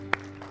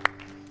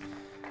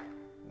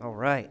All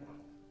right.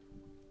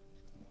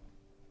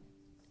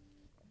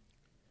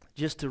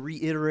 Just to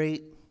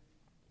reiterate,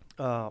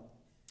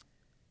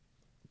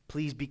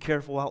 please be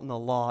careful out in the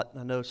lot.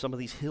 I know some of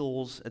these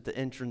hills at the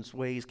entrance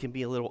ways can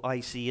be a little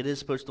icy. It is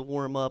supposed to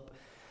warm up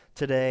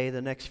today,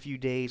 the next few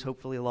days.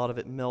 Hopefully a lot of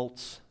it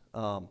melts.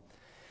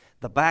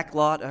 The back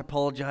lot, I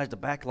apologize, the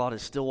back lot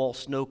is still all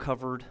snow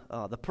covered.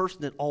 The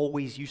person that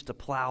always used to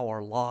plow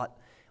our lot,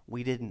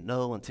 we didn't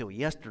know until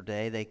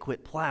yesterday they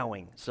quit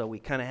plowing. So we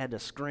kind of had to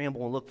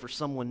scramble and look for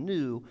someone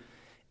new.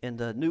 And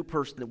the new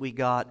person that we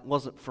got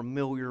wasn't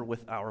familiar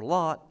with our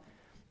lot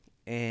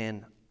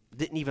and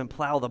didn't even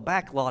plow the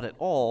back lot at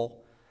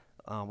all.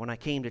 When I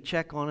came to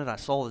check on it, I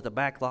saw that the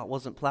back lot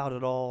wasn't plowed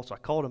at all. So I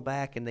called him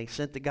back, and they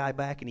sent the guy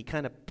back, and he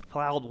kind of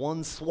plowed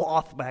one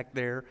swath back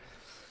there.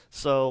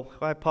 So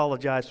I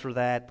apologize for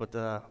that, but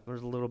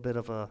there's a little bit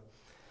of a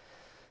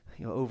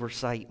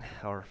oversight.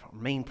 Our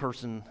main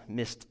person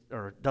missed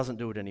or doesn't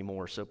do it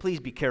anymore. So please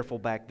be careful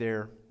back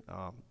there.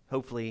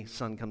 Hopefully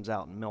sun comes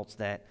out and melts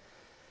that,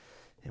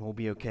 and we'll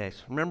be okay.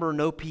 So remember,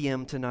 no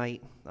PM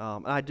tonight.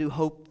 I do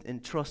hope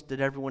and trust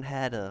that everyone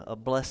had a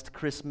blessed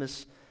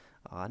Christmas.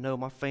 I know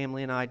my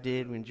family and I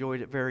did. We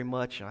enjoyed it very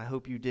much, and I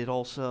hope you did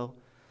also.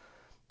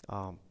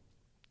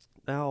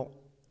 Now,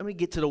 let me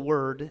get to the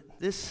Word.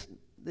 This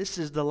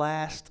is the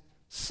last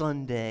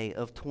Sunday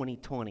of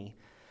 2020.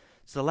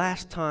 It's the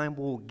last time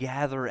we'll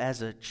gather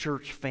as a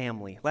church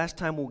family. Last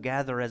time we'll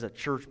gather as a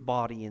church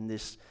body in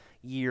this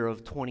year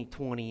of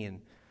 2020.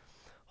 And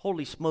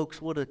holy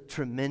smokes, what a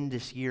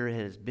tremendous year it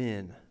has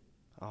been.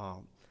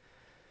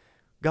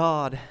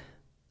 God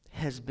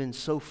has been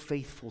so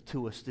faithful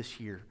to us this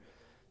year.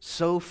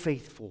 So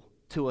faithful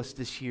to us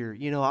this year.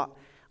 You know,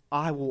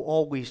 I will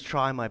always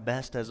try my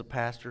best as a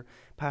pastor.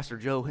 Pastor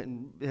Joe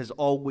has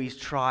always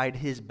tried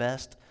his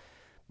best.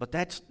 But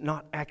that's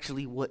not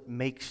actually what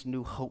makes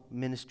New Hope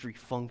Ministry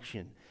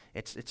function.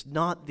 It's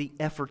not the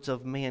efforts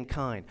of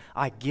mankind.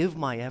 I give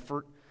my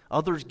effort.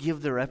 Others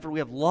give their effort. We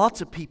have lots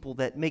of people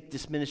that make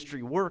this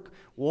ministry work.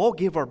 We'll all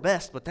give our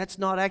best, but that's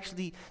not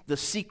actually the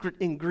secret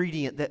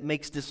ingredient that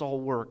makes this all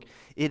work.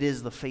 It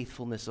is the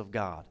faithfulness of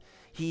God.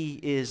 He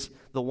is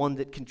the one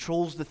that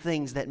controls the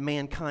things that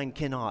mankind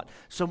cannot.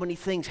 So many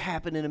things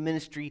happen in a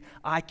ministry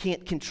I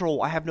can't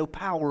control. I have no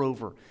power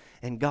over.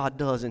 And God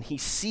does, and He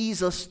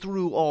sees us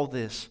through all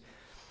this.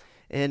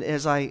 And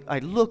as I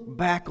look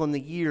back on the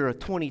year of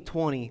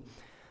 2020,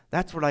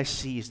 that's what I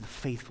see is the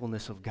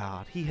faithfulness of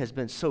God. He has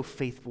been so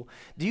faithful.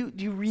 Do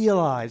you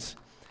realize?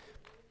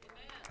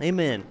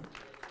 Amen.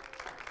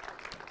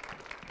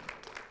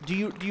 Do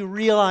you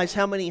realize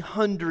how many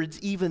hundreds,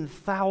 even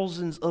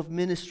thousands of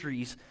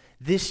ministries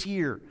this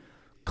year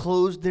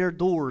closed their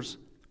doors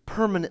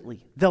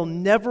permanently? They'll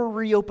never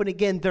reopen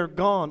again. They're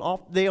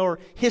gone. They are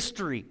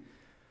history.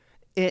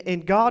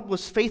 And God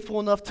was faithful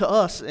enough to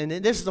us, and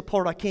this is the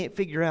part I can't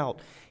figure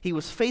out. He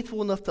was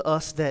faithful enough to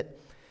us that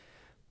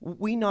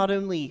we not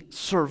only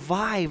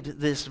survived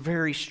this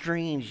very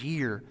strange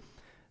year,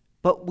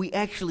 but we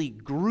actually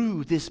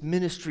grew this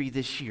ministry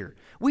this year.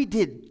 We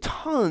did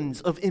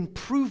tons of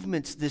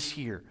improvements this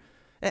year.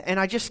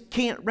 And I just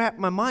can't wrap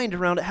my mind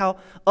around it, how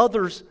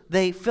others,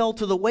 they fell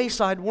to the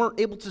wayside, weren't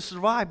able to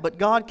survive, but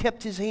God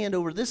kept His hand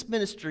over this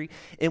ministry,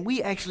 and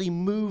we actually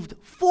moved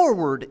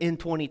forward in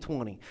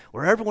 2020.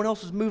 Where everyone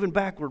else was moving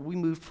backward, we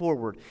moved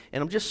forward.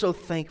 And I'm just so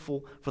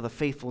thankful for the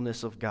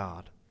faithfulness of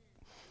God.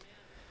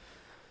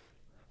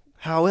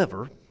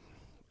 However,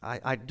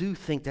 I do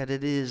think that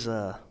it is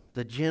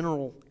the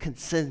general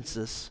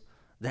consensus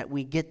that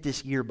we get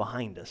this year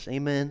behind us.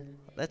 Amen?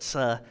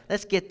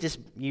 Let's get this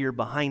year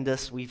behind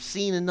us. We've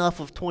seen enough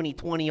of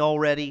 2020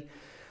 already.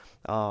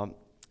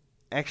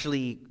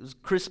 Actually, it was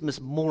Christmas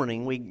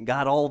morning. We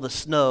got all the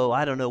snow.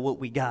 I don't know what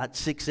we got,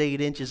 6-8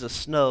 inches of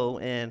snow.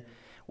 And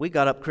we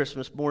got up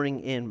Christmas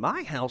morning in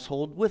my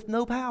household with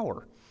no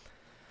power.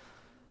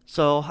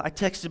 So I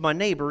texted my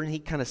neighbor, and he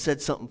kind of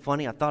said something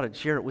funny. I thought I'd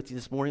share it with you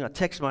this morning. I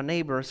texted my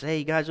neighbor and said, "Hey,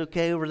 you guys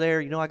okay over there?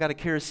 You know, I got a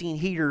kerosene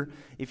heater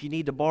if you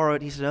need to borrow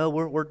it." He said, "Oh,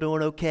 we're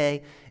doing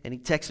okay." And he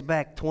texted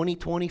back,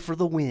 "2020 for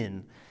the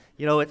win."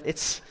 You know,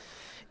 it's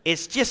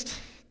just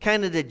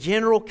kind of the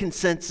general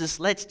consensus.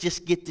 Let's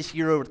just get this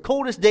year over. The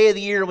coldest day of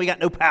the year, and we got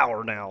no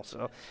power now.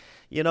 So,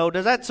 you know,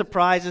 does that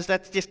surprise us?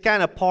 That's just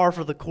kind of par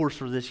for the course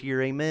for this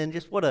year. Amen.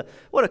 Just what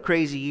a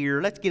crazy year.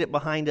 Let's get it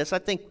behind us. I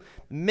think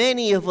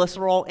many of us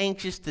are all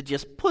anxious to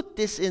just put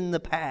this in the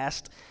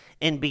past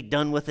and be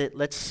done with it.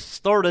 Let's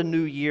start a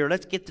new year.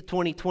 Let's get to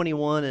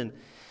 2021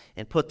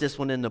 and put this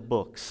one in the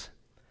books.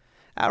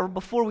 However,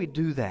 before we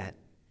do that,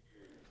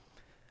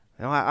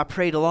 you know, I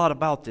prayed a lot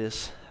about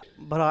this,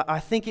 but I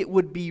think it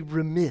would be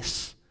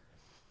remiss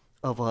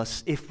of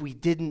us if we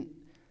didn't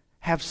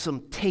have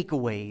some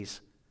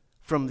takeaways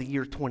from the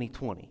year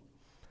 2020.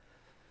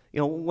 You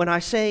know, when I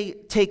say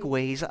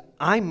takeaways,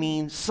 I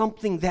mean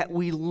something that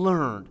we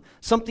learned,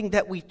 something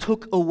that we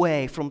took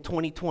away from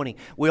 2020.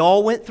 We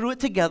all went through it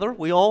together.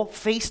 We all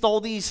faced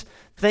all these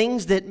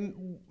things that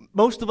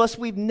most of us,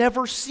 we've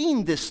never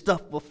seen this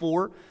stuff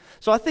before.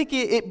 So I think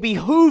it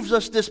behooves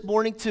us this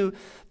morning to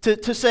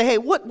say, hey,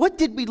 what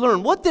did we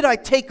learn? What did I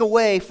take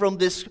away from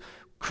this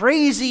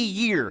crazy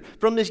year?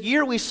 From this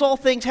year we saw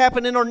things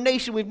happen in our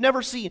nation we've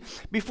never seen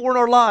before in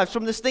our lives.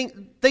 From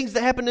things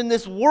that happened in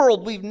this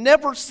world we've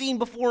never seen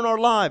before in our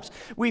lives.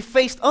 We've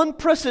faced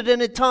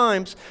unprecedented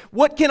times.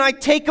 What can I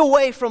take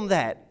away from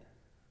that?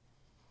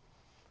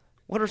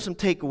 What are some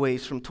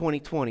takeaways from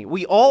 2020?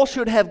 We all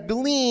should have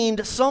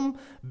gleaned some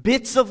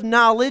bits of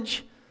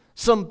knowledge,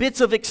 some bits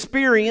of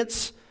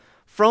experience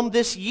from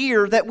this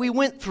year that we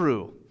went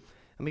through.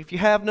 I mean, if you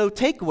have no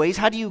takeaways,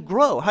 how do you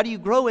grow? How do you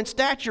grow in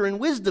stature and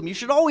wisdom? You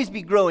should always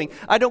be growing.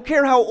 I don't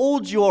care how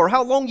old you are,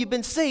 how long you've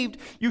been saved,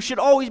 you should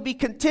always be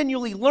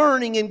continually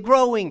learning and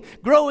growing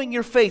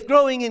your faith,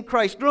 growing in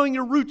Christ, growing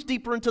your roots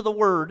deeper into the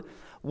Word.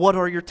 What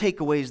are your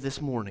takeaways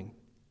this morning?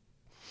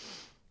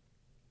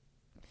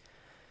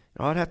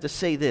 Now, I'd have to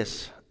say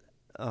this.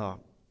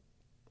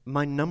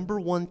 My number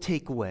one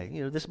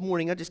takeaway, this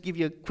morning I'll just give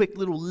you a quick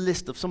little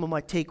list of some of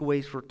my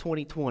takeaways for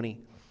 2020.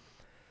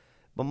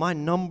 But my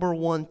number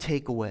one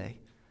takeaway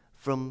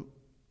from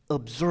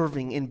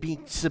observing and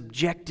being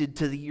subjected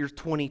to the year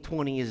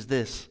 2020 is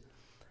this.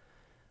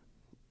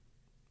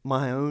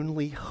 My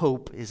only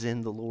hope is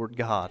in the Lord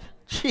God.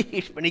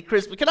 Jeez, many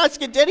Christmas. Can I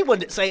get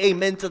anyone to say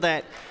amen to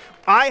that?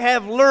 I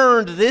have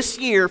learned this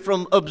year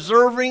from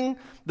observing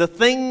the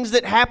things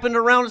that happened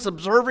around us,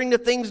 observing the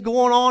things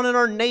going on in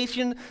our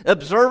nation,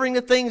 observing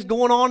the things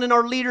going on in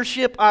our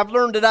leadership, I've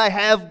learned that I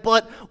have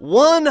but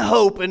one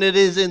hope, and it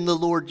is in the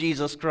Lord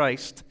Jesus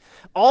Christ.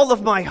 All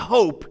of my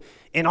hope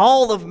in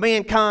all of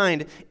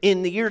mankind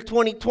in the year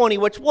 2020,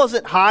 which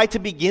wasn't high to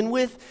begin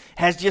with,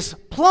 has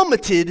just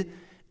plummeted,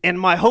 and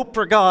my hope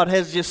for God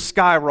has just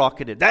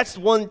skyrocketed. That's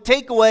one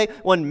takeaway,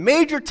 one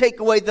major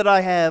takeaway that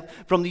I have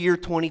from the year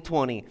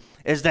 2020,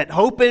 is that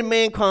hope in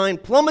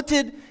mankind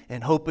plummeted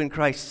and hope in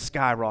Christ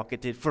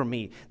skyrocketed for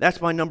me. That's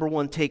my number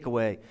one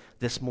takeaway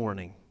this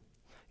morning.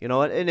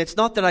 And it's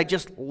not that I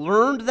just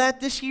learned that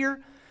this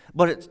year,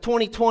 but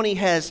 2020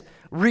 has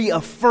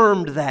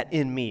reaffirmed that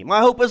in me. My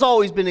hope has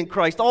always been in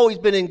Christ, always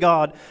been in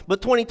God,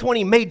 but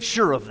 2020 made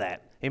sure of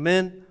that.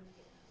 Amen?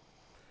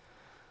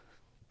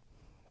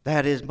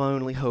 That is my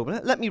only hope.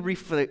 Let me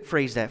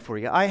rephrase that for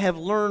you. I have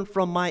learned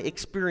from my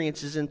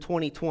experiences in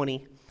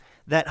 2020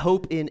 that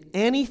hope in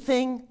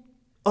anything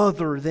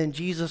other than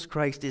Jesus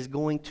Christ is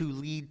going to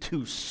lead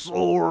to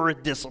sore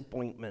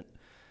disappointment.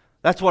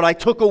 That's what I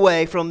took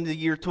away from the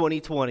year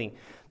 2020.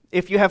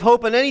 If you have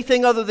hope in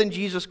anything other than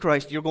Jesus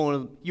Christ,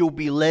 you'll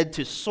be led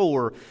to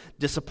sore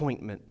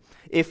disappointment.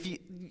 If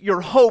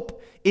your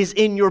hope is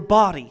in your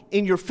body,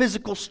 in your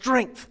physical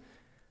strength,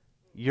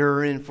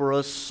 you're in for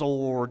a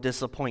sore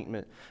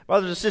disappointment.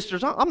 Brothers and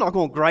sisters, I'm not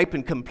going to gripe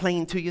and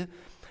complain to you,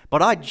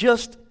 but I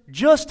just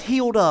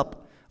healed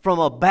up from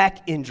a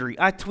back injury.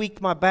 I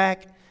tweaked my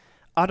back.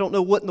 I don't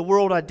know what in the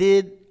world I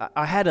did.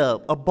 I had a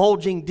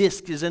bulging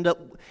disc.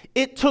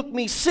 It took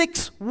me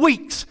 6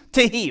 weeks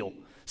to heal.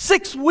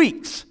 6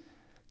 weeks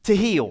to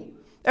heal.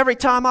 Every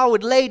time I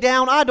would lay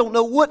down, I don't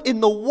know what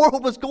in the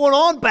world was going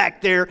on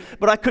back there,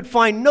 but I could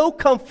find no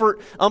comfort.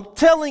 I'm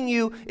telling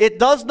you, it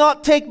does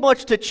not take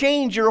much to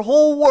change your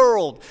whole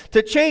world.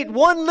 To change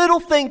one little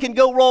thing can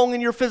go wrong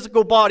in your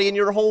physical body, and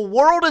your whole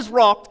world is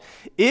rocked.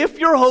 If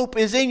your hope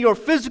is in your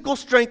physical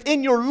strength,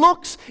 in your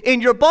looks,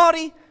 in your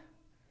body,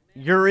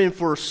 you're in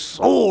for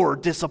sore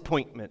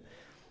disappointment.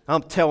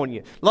 I'm telling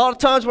you. A lot of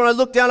times when I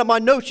look down at my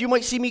notes, you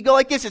might see me go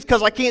like this. It's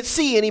because I can't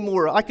see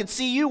anymore. I can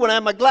see you when I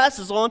have my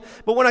glasses on,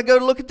 but when I go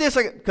to look at this,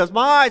 because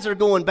my eyes are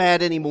going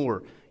bad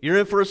anymore. You're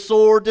in for a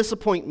sore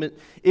disappointment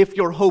if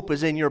your hope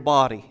is in your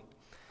body.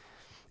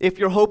 If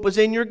your hope is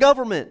in your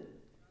government.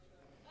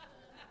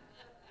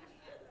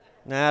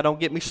 Don't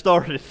get me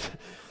started.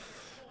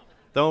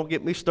 Don't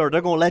get me started.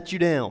 They're going to let you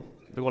down.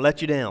 They're going to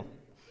let you down.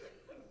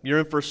 You're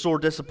in for a sore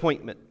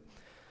disappointment.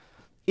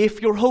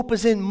 If your hope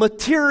is in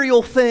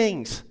material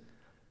things,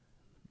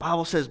 the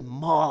Bible says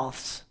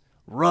moths,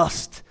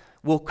 rust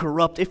will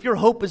corrupt. If your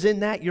hope is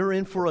in that, you're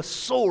in for a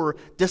sore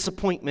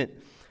disappointment.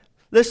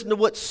 Listen to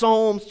what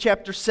Psalms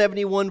chapter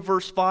 71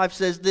 verse 5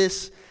 says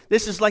this.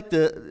 This is like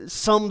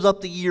sums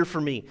up the year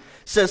for me. It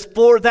says,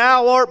 "For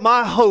thou art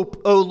my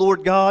hope, O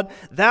Lord God.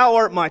 Thou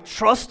art my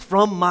trust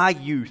from my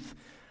youth."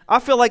 I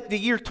feel like the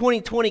year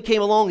 2020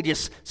 came along and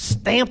just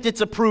stamped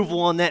its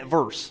approval on that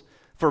verse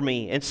for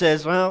me and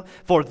says, well,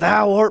 "For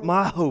thou art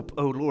my hope,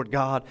 O Lord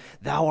God.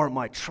 Thou art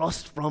my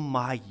trust from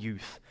my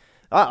youth."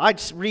 I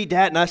just read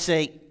that and I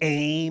say,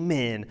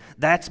 amen.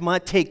 That's my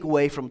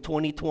takeaway from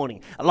 2020.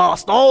 I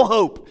lost all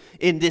hope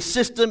in this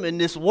system, in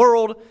this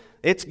world.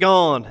 It's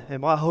gone.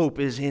 And my hope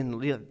is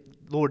in,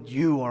 Lord,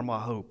 you are my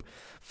hope.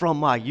 From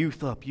my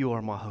youth up, you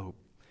are my hope.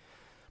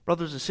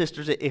 Brothers and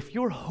sisters, if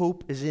your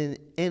hope is in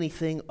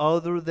anything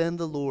other than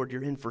the Lord,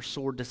 you're in for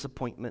sore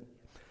disappointment.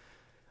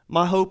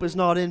 My hope is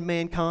not in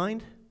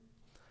mankind.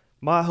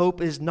 My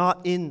hope is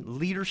not in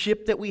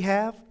leadership that we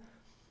have.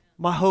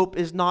 My hope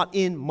is not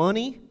in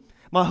money.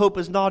 My hope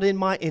is not in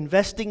my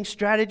investing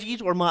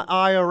strategies or my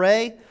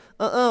IRA.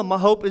 My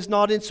hope is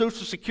not in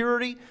Social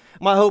Security.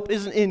 My hope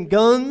isn't in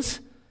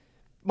guns.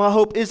 My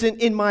hope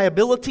isn't in my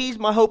abilities.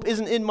 My hope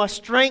isn't in my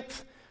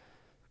strength.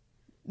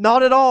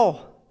 Not at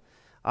all.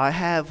 I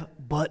have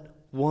but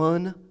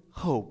one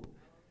hope,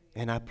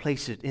 and I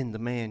place it in the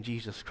man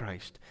Jesus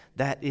Christ.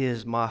 That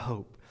is my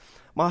hope.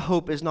 My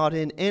hope is not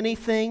in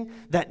anything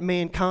that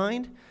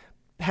mankind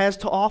has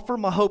to offer.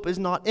 My hope is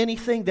not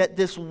anything that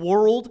this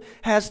world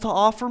has to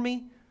offer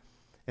me.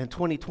 And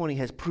 2020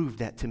 has proved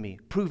that to me,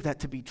 proved that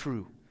to be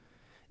true.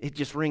 It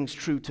just rings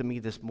true to me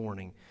this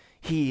morning.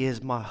 He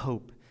is my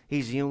hope.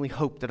 He's the only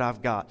hope that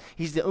I've got.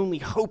 He's the only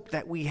hope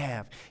that we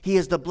have. He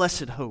is the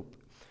blessed hope.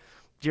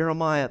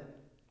 Jeremiah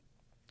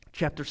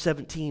chapter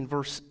 17,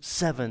 verse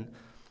 7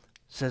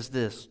 says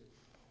this.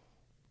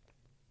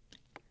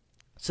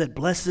 It said,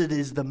 "Blessed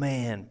is the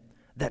man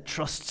that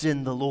trusts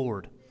in the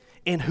Lord,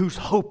 in whose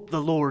hope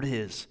the Lord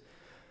is."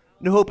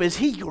 No hope. Is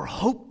He your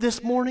hope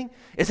this morning?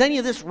 Is any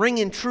of this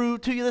ringing true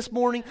to you this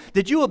morning?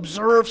 Did you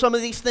observe some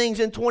of these things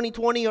in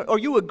 2020? Are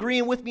you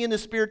agreeing with me in the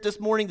Spirit this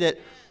morning that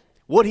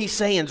what He's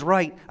saying is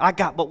right? I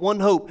got but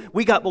one hope.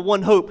 We got but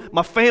one hope.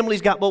 My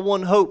family's got but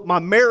one hope. My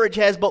marriage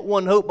has but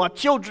one hope. My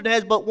children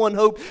has but one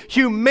hope.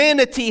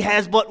 Humanity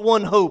has but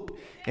one hope.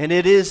 And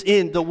it is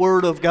in the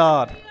Word of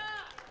God.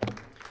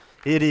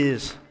 It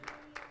is.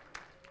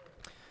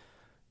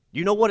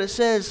 You know what it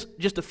says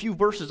just a few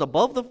verses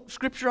above the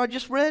scripture I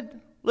just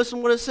read?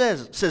 Listen what it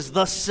says. It says,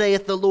 "Thus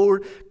saith the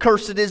Lord,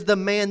 cursed is the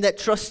man that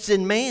trusts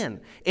in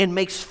man, and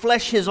makes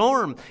flesh his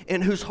arm,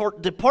 and whose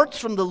heart departs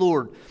from the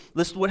Lord."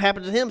 Listen to what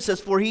happens to him. It says,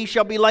 "For he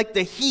shall be like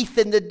the heath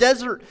in the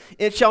desert,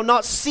 and shall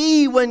not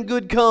see when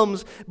good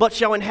comes, but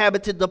shall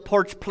inhabit the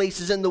parched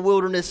places in the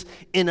wilderness,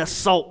 in a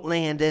salt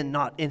land and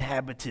not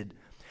inhabited."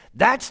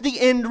 That's the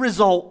end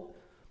result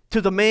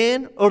to the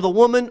man or the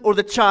woman or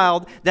the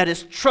child that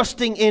is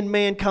trusting in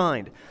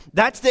mankind.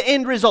 That's the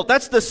end result.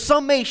 That's the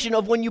summation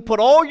of when you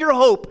put all your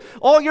hope,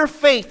 all your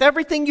faith,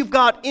 everything you've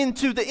got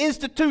into the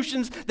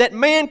institutions that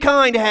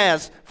mankind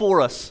has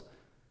for us.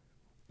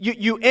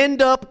 You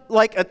end up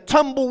like a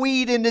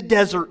tumbleweed in the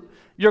desert.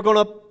 You're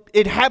going to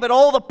inhabit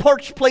all the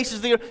parched places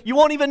there. You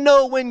won't even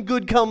know when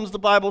good comes, the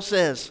Bible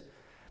says.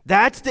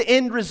 That's the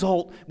end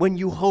result when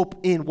you hope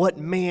in what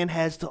man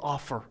has to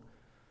offer.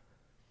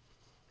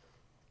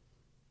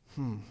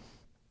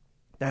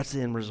 That's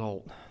the end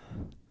result.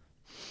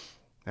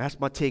 That's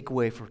my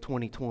takeaway for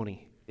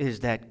 2020, is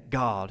that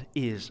God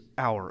is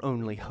our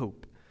only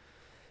hope.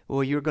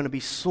 Well, you're going to be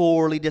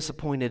sorely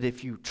disappointed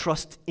if you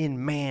trust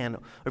in man,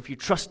 or if you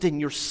trust in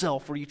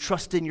yourself, or you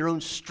trust in your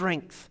own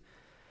strength.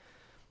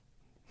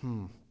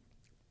 You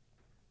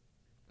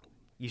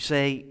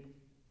say,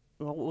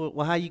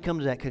 well, how do you come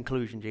to that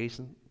conclusion,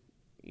 Jason?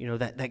 You know,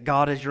 that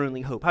God is your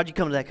only hope. How'd you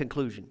come to that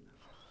conclusion?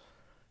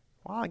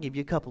 Well, I'll give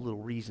you a couple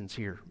little reasons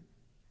here.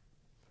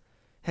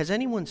 Has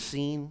anyone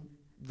seen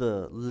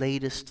the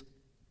latest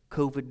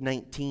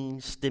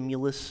COVID-19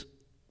 stimulus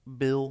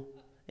bill?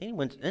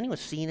 Anyone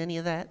seen any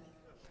of that?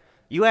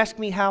 You ask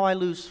me how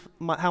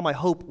how my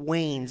hope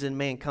wanes in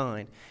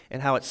mankind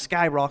and how it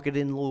skyrocketed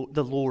in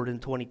the Lord in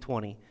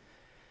 2020.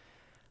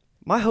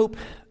 My hope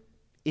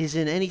is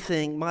in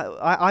anything.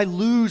 I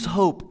lose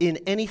hope in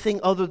anything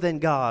other than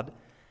God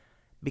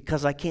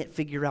because I can't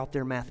figure out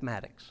their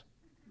mathematics.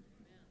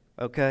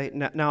 Okay?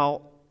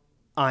 Now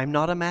I'm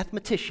not a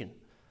mathematician,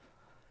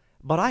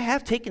 but I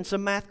have taken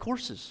some math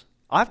courses.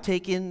 I've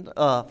taken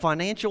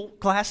financial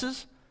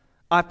classes.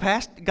 I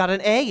passed, got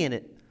an A in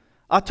it.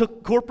 I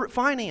took corporate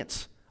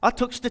finance. I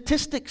took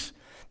statistics.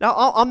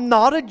 Now, I'm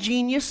not a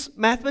genius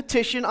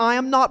mathematician. I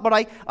am not, but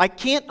I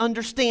can't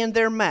understand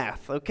their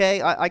math,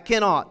 okay? I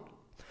cannot.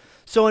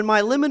 So in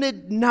my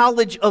limited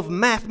knowledge of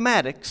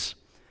mathematics,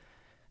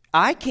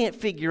 I can't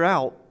figure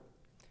out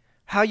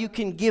how you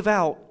can give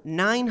out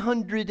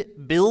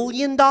 $900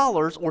 billion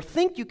or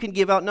think you can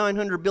give out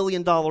 $900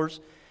 billion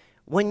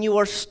when you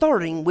are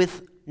starting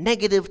with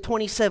negative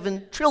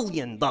 $27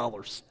 trillion.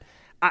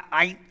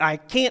 I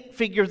can't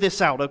figure this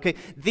out, okay?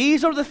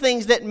 These are the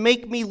things that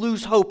make me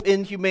lose hope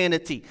in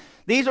humanity.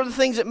 These are the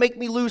things that make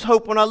me lose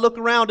hope when I look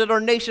around at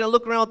our nation, I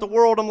look around at the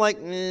world, I'm like,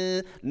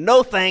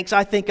 no thanks,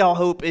 I think I'll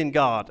hope in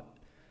God.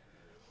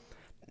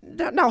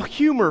 Now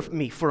humor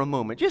me for a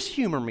moment. Just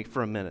humor me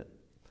for a minute.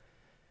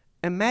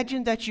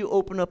 Imagine that you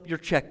open up your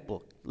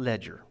checkbook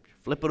ledger.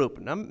 Flip it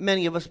open. Now,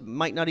 many of us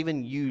might not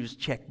even use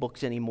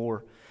checkbooks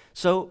anymore.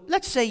 So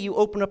let's say you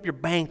open up your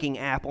banking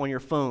app on your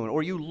phone,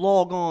 or you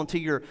log on to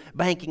your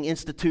banking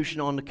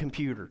institution on the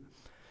computer.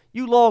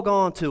 You log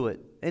on to it,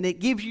 and it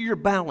gives you your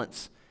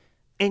balance.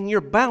 And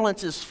your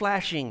balance is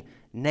flashing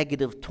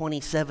negative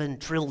 27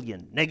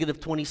 trillion, negative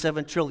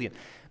 27 trillion.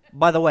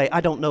 By the way,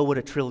 I don't know what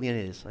a trillion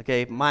is,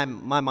 okay? My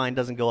mind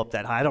doesn't go up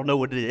that high. I don't know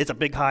what it is. It's a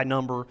big high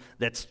number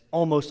that's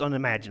almost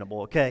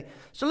unimaginable, okay?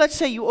 So let's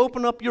say you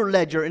open up your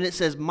ledger, and it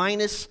says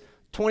minus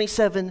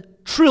 27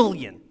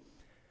 trillion.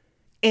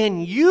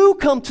 And you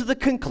come to the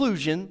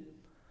conclusion,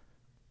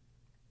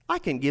 I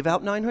can give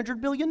out $900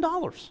 billion.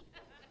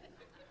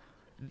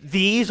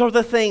 These are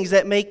the things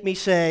that make me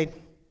say,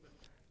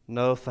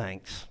 no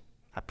thanks.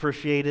 I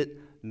appreciate it.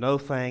 No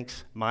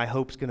thanks. My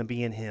hope's going to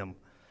be in Him.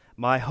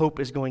 My hope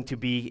is going to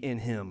be in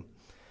Him.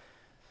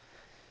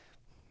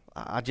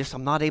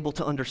 I'm not able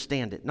to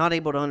understand it. Not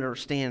able to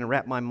understand and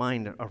wrap my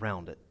mind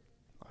around it.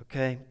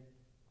 Okay?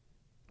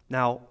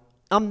 Now,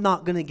 I'm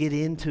not going to get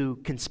into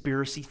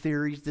conspiracy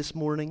theories this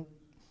morning.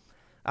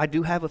 I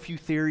do have a few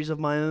theories of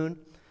my own.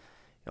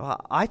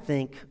 I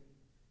think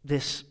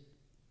this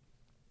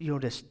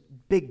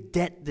big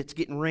debt that's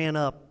getting ran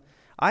up,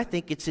 I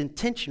think it's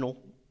intentional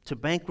to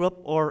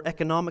bankrupt our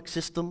economic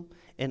system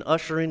and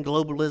usher in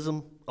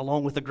globalism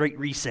along with a great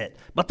reset.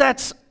 But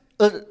that's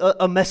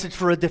a message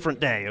for a different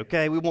day,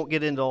 okay? We won't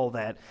get into all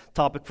that.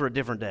 Topic for a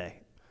different day.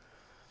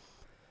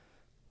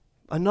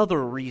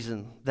 Another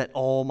reason that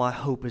all my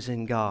hope is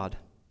in God,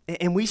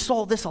 and we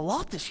saw this a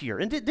lot this year,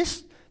 and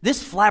this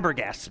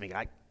flabbergasts me.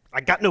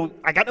 I got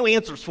no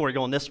answers for you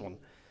on this one.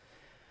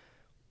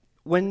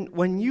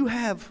 When you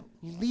have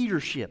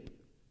leadership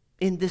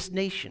in this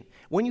nation,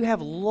 when you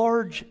have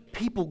large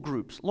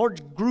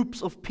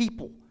groups of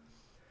people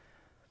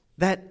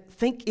that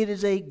think it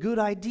is a good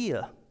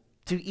idea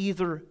to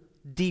either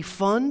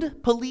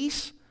defund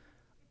police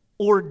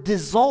or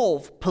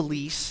dissolve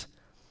police,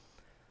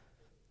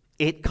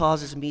 it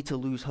causes me to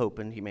lose hope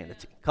in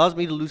humanity. Causes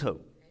me to lose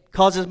hope.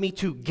 Causes me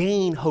to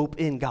gain hope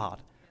in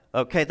God.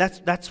 Okay,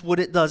 that's what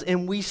it does.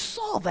 And we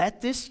saw that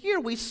this year.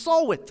 We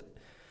saw it.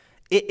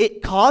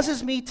 It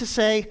causes me to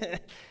say,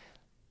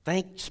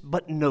 thanks,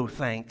 but no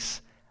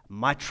thanks.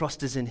 My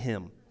trust is in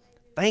Him.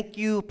 Thank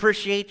you,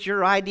 appreciate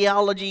your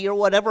ideology or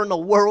whatever in the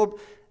world,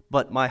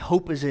 but my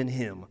hope is in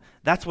Him.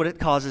 That's what it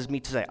causes me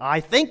to say.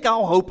 I think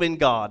I'll hope in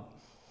God.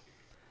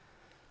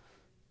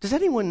 Does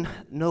anyone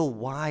know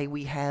why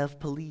we have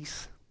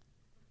police?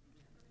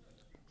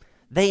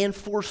 They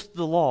enforce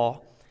the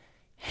law,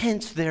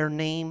 hence their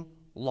name,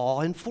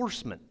 law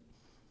enforcement.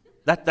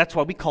 That's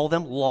why we call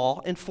them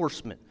law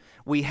enforcement.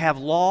 We have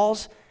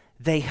laws.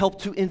 They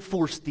help to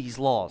enforce these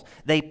laws.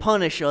 They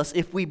punish us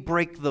if we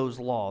break those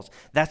laws.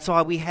 That's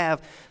why we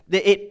have,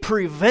 it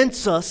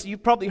prevents us.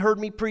 You've probably heard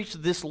me preach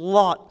this a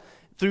lot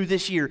through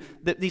this year,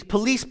 that these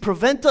police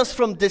prevent us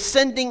from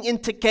descending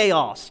into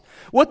chaos.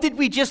 What did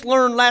we just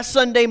learn last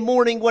Sunday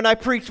morning when I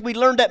preached? We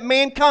learned that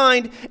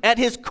mankind at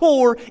his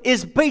core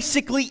is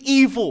basically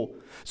evil.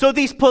 So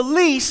these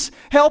police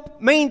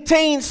help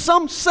maintain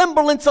some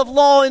semblance of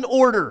law and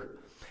order.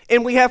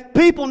 And we have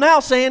people now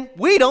saying,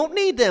 we don't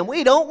need them.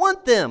 We don't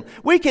want them.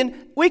 We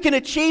can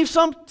achieve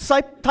some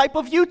type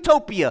of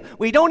utopia.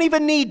 We don't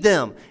even need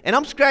them. And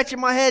I'm scratching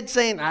my head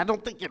saying, I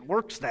don't think it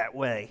works that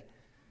way.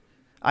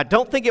 I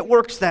don't think it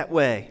works that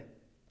way.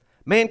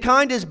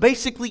 Mankind is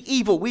basically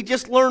evil. We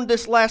just learned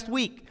this last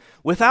week.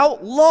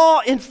 Without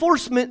law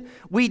enforcement,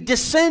 we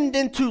descend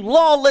into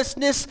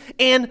lawlessness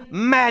and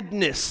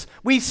madness.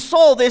 We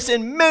saw this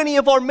in many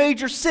of our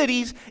major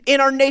cities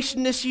in our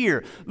nation this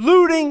year.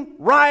 Looting,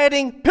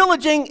 rioting,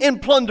 pillaging,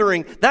 and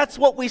plundering. That's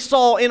what we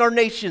saw in our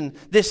nation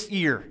this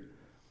year.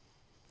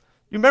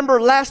 You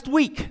remember last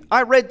week,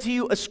 I read to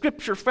you a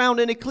scripture found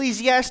in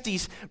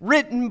Ecclesiastes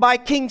written by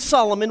King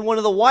Solomon, one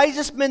of the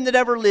wisest men that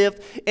ever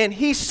lived, and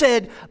he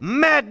said,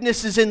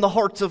 madness is in the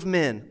hearts of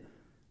men.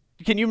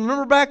 Can you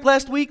remember back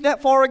last week,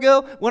 that far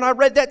ago, when I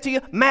read that to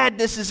you?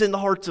 Madness is in the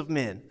hearts of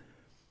men.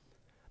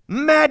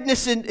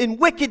 Madness and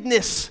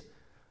wickedness.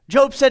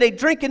 Job said, they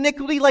drink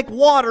iniquity like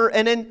water,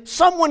 and then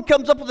someone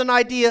comes up with an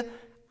idea,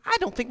 I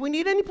don't think we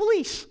need any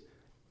police.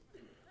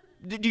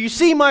 Do you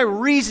see my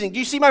reasoning? Do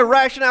you see my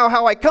rationale,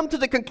 how I come to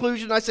the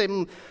conclusion? I say,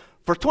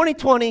 for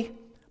 2020,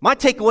 my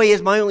takeaway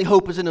is my only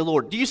hope is in the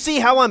Lord. Do you see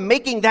how I'm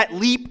making that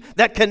leap,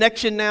 that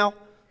connection now?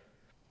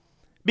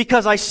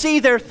 Because I see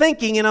their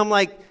thinking, and I'm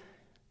like,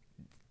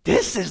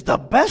 this is the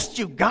best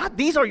you got?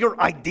 These are your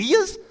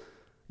ideas?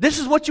 This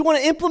is what you want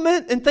to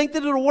implement and think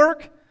that it'll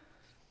work?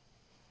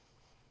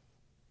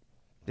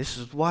 This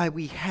is why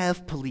we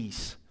have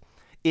police.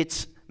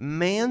 It's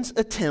man's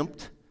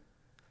attempt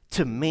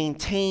to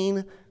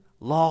maintain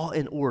law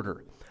and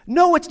order.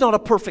 No, it's not a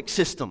perfect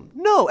system.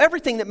 No,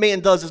 everything that man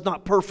does is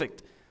not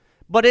perfect.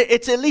 But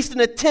it's at least an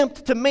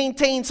attempt to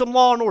maintain some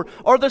law and order.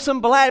 Are there some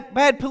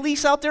bad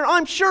police out there?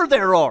 I'm sure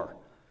there are.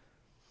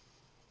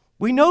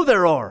 We know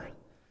there are.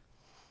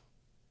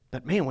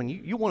 But man, when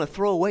you want to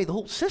throw away the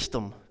whole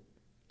system,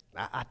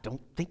 I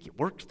don't think it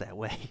works that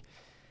way.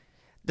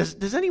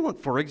 Does anyone,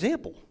 for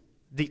example,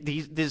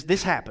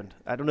 this happened.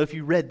 I don't know if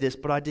you read this,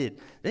 but I did.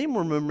 Does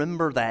anyone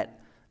remember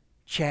that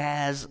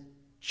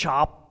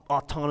CHOP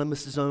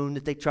autonomous zone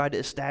that they tried to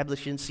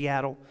establish in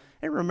Seattle?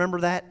 Anyone remember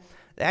that?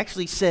 They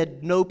actually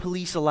said no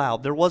police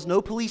allowed. There was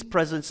no police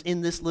presence in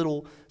this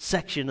little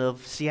section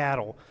of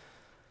Seattle.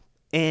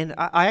 And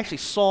I actually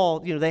saw,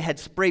 they had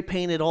spray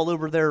painted all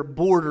over their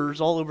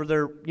borders, all over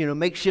their,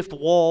 makeshift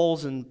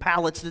walls and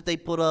pallets that they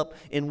put up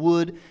in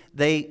wood.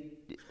 I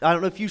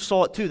don't know if you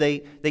saw it too.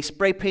 They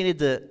spray painted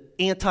the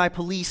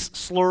anti-police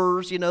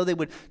slurs. They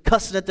would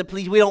cuss it at the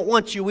police. We don't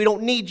want you. We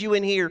don't need you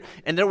in here.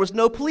 And there was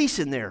no police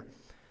in there.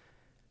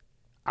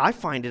 I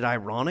find it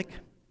ironic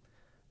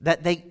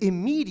that they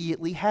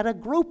immediately had a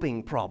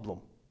groping problem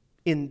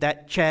in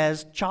that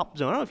CHOP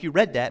zone. I don't know if you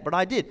read that, but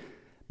I did.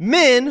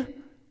 Men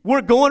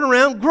were going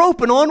around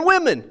groping on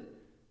women,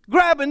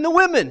 grabbing the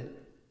women.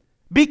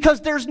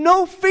 Because there's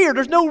no fear,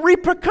 there's no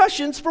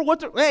repercussions for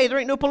hey, there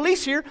ain't no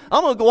police here.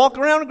 I'm going to go walk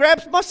around and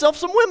grab myself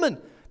some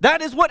women.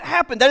 That is what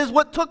happened. That is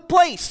what took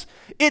place.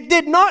 It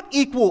did not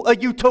equal a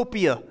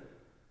utopia.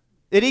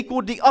 It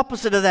equaled the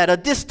opposite of that, a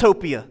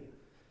dystopia.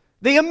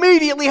 They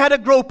immediately had a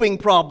groping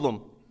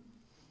problem.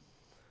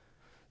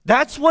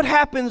 That's what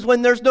happens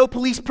when there's no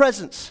police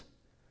presence.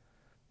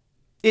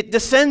 It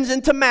descends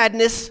into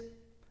madness,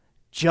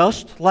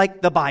 just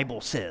like the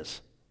Bible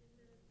says.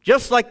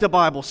 Just like the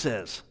Bible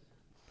says.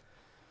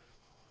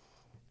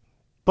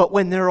 But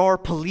when there are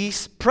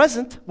police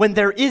present, when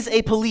there is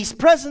a police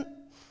present,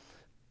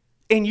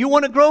 and you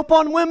want to grope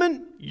on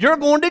women, you're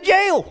going to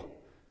jail.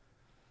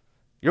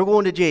 You're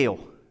going to jail.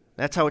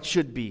 That's how it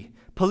should be.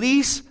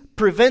 Police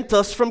prevent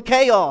us from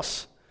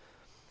chaos.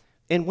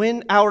 And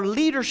when our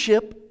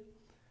leadership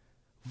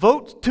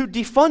votes to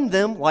defund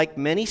them, like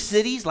many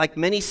cities, like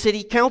many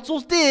city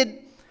councils did,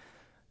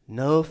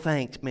 no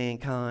thanks,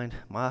 mankind.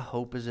 My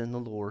hope is in the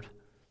Lord.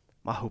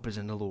 My hope is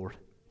in the Lord.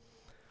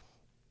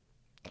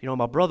 You know,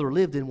 my brother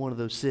lived in one of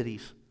those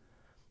cities.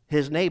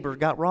 His neighbor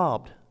got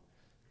robbed.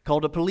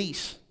 Called the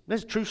police.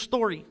 That's a true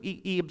story.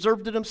 He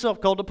observed it himself.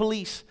 Called the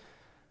police.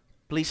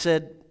 Police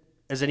said,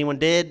 "Is anyone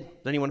dead?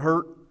 Is anyone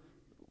hurt?"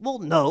 "Well,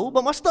 no,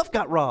 but my stuff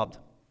got robbed."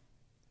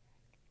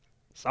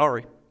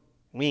 "Sorry,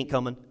 we ain't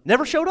coming."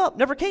 Never showed up.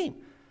 Never came.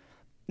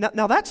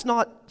 Now that's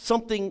not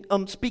something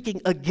I'm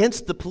speaking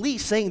against the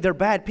police, saying they're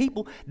bad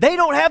people. They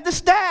don't have the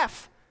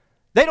staff.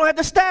 They don't have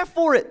the staff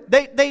for it.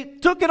 They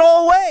took it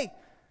all away.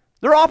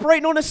 They're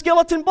operating on a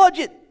skeleton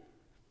budget.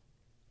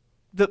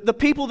 The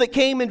people that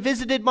came and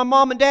visited my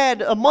mom and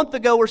dad a month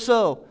ago or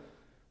so,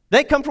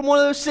 they come from one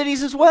of those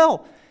cities as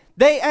well.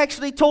 They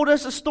actually told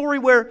us a story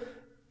where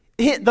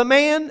the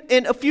man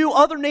and a few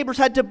other neighbors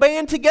had to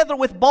band together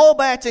with ball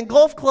bats and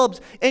golf clubs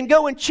and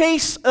go and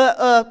chase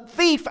a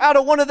thief out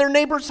of one of their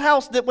neighbor's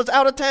house that was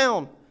out of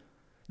town.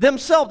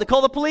 Themselves, they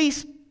call the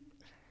police.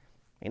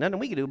 Ain't nothing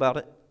we can do about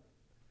it.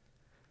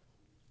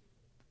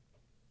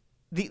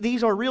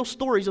 These are real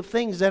stories of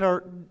things that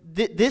are,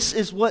 this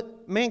is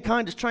what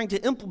mankind is trying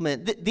to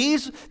implement.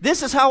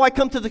 This is how I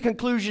come to the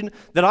conclusion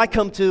that I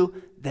come to,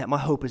 that my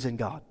hope is in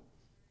God.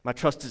 My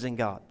trust is in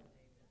God.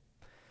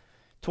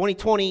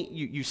 2020,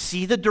 you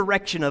see the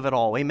direction of it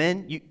all,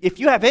 amen? If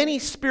you have any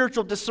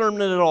spiritual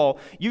discernment at all,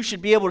 you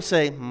should be able to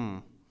say,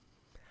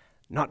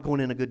 not going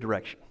in a good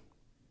direction.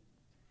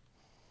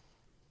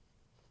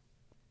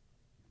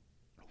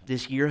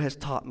 This year has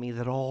taught me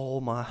that all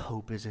my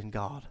hope is in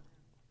God.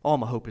 All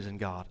my hope is in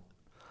God.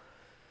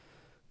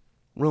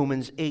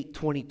 Romans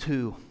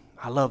 8:22.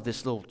 I love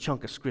this little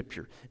chunk of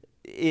scripture.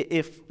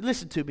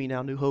 Listen to me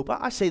now, New Hope.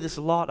 I say this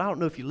a lot. I don't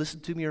know if you listen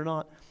to me or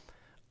not.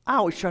 I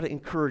always try to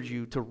encourage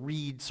you to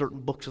read certain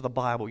books of the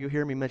Bible. You'll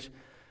hear me mention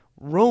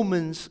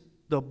Romans.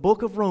 The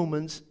book of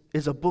Romans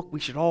is a book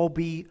we should all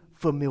be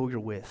familiar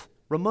with.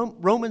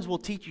 Romans will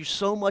teach you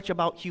so much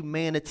about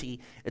humanity.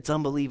 It's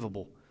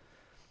unbelievable.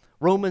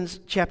 Romans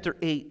chapter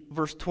 8,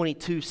 verse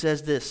 22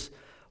 says this: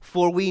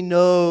 "For we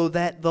know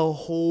that the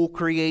whole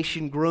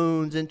creation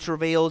groans and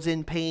travails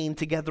in pain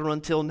together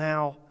until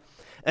now.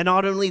 And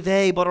not only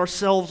they, but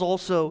ourselves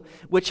also,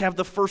 which have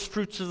the first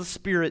fruits of the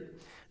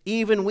Spirit,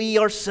 even we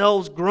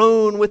ourselves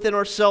groan within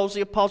ourselves,"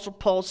 the Apostle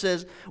Paul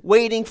says,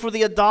 "waiting for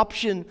the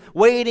adoption,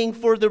 waiting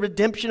for the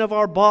redemption of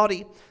our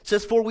body." It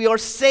says, "For we are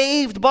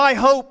saved by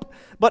hope,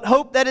 but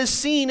hope that is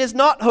seen is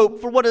not hope.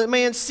 For what a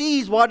man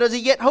sees, why does he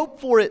yet hope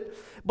for it?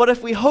 But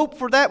if we hope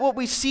for that what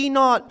we see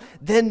not,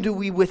 then do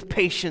we with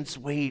patience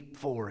wait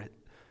for it."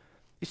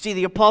 You see,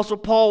 the Apostle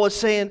Paul was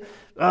saying,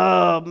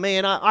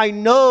 I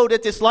know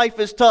that this life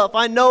is tough.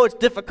 I know it's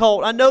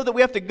difficult. I know that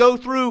we have to go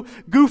through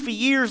goofy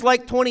years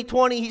like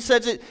 2020. He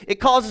says it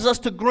causes us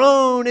to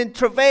groan and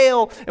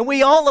travail,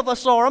 and all of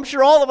us are. I'm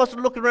sure all of us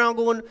are looking around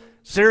going,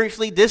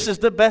 seriously, this is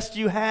the best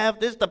you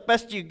have? This is the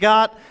best you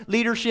got?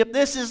 Leadership,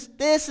 this is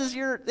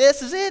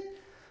it?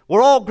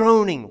 We're all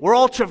groaning. We're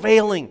all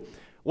travailing.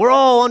 We're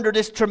all under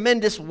this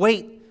tremendous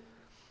weight.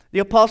 The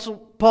Apostle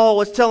Paul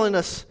was telling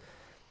us,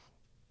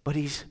 but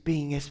he's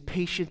being as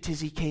patient as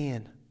he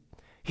can.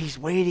 He's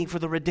waiting for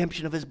the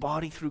redemption of his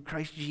body through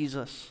Christ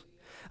Jesus.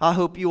 I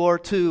hope you are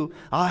too.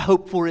 I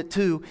hope for it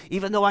too.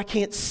 Even though I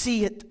can't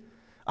see it,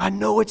 I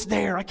know it's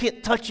there. I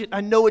can't touch it.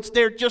 I know it's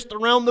there just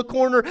around the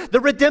corner.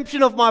 The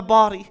redemption of my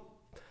body.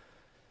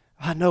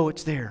 I know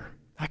it's there.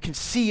 I can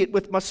see it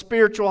with my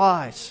spiritual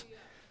eyes.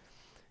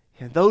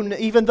 And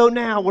even though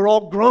now we're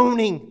all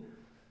groaning,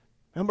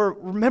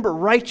 Remember,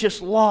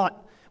 righteous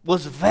Lot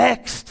was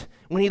vexed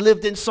when he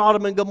lived in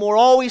Sodom and Gomorrah.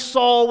 All he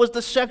saw was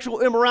the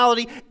sexual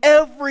immorality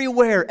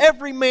everywhere.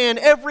 Every man,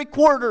 every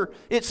quarter,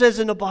 it says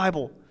in the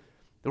Bible.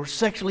 They were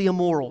sexually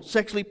immoral,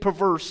 sexually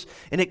perverse,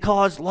 and it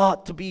caused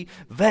Lot to be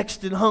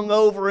vexed and hung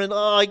over, and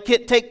I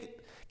can't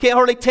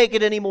hardly take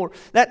it anymore.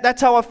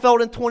 That's how I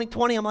felt in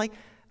 2020. I'm like,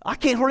 I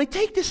can't hardly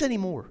take this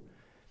anymore.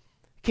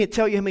 I can't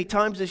tell you how many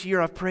times this year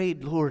I've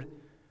prayed, Lord,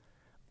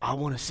 I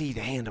want to see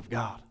the hand of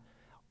God.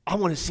 I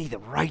want to see the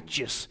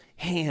righteous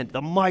hand,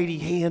 the mighty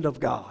hand of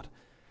God.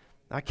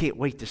 I can't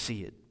wait to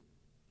see it.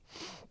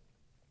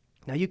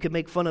 Now, you can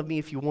make fun of me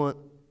if you want.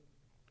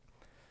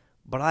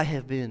 but I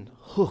have been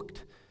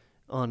hooked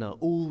on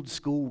old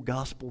school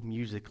gospel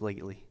music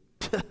lately.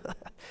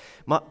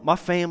 my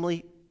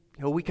family,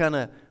 we kind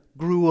of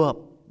grew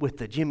up with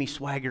the Jimmy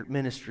Swaggart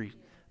ministry.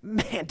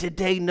 Man, did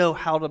they know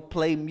how to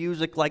play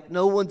music like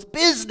no one's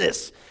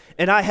business.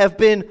 And I have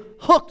been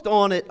hooked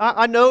on it.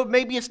 I know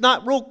maybe it's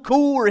not real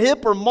cool or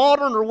hip or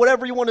modern or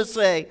whatever you want to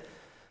say.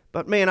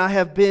 But man, I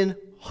have been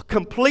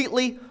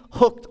completely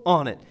hooked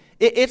on it.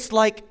 It's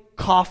like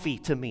coffee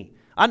to me.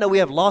 I know we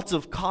have lots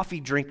of coffee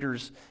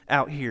drinkers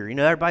out here.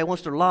 Everybody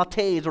wants their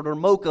lattes or their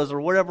mochas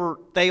or whatever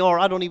they are.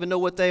 I don't even know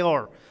what they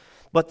are.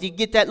 But you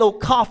get that little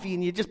coffee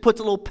and you just put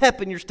a little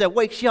pep in your step,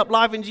 wakes you up,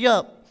 livens you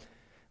up.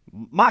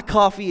 My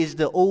coffee is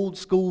the old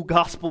school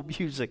gospel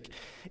music.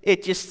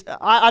 It just,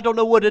 I don't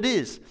know what it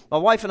is. My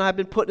wife and I have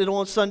been putting it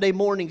on Sunday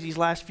mornings these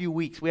last few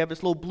weeks. We have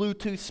this little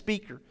Bluetooth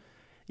speaker.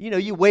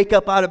 You wake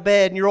up out of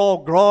bed and you're all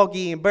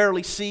groggy and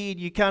barely see.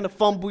 You kind of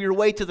fumble your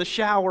way to the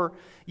shower.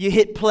 You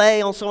hit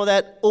play on some of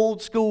that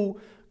old school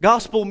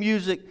gospel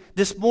music.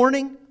 This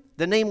morning,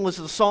 the name of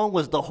the song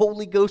was "The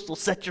Holy Ghost Will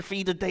Set Your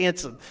Feet a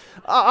Dancing."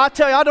 I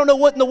tell you, I don't know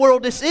what in the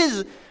world this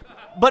is.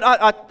 But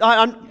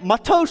my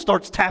toe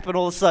starts tapping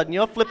all of a sudden.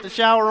 I flip the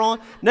shower on.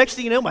 Next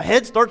thing you know, my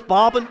head starts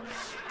bobbing.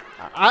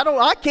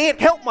 I can't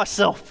help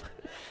myself.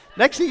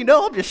 Next thing you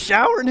know, I'm just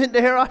showering in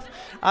there.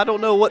 I don't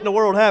know what in the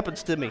world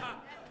happens to me.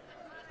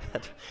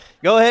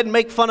 Go ahead and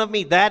make fun of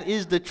me. That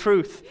is the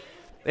truth.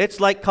 It's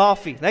like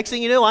coffee. Next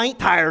thing you know, I ain't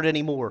tired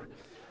anymore.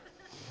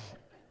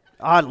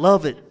 I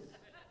love it.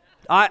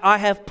 I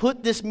have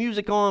put this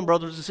music on,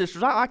 brothers and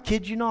sisters. I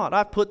kid you not.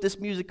 I've put this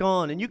music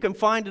on, and you can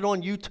find it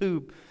on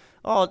YouTube.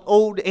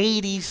 Old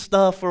 80s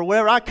stuff or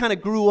whatever. I kind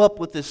of grew up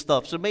with this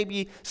stuff, so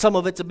maybe some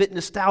of it's a bit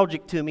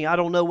nostalgic to me. I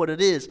don't know what it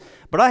is.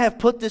 But I have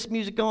put this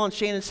music on,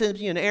 Shannon sends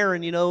me and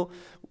Aaron,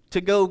 to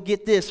go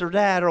get this or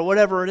that or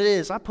whatever it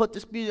is. I put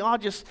this music, I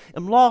just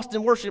am lost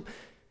in worship.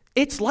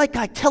 It's like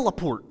I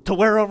teleport to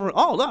wherever,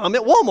 I'm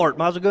at Walmart.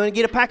 Might as well go and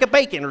get a pack of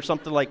bacon or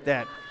something like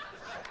that.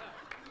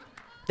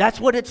 That's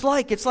what it's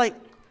like. It's like,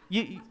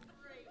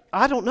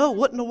 I don't know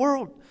what in the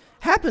world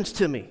happens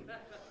to me.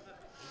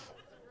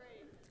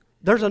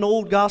 There's an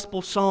old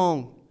gospel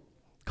song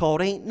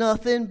called "Ain't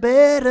Nothing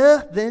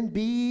Better Than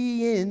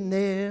Being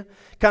There."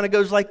 Kind of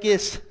goes like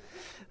this.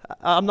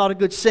 I'm not a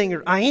good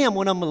singer. I am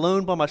when I'm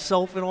alone by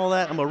myself and all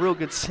that. I'm a real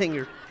good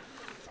singer.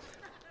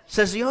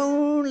 Says the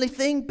only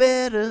thing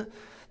better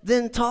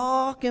than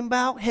talking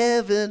about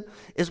heaven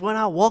is when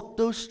I walk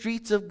those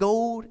streets of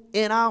gold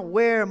and I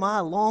wear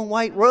my long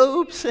white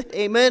robes.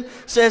 Amen.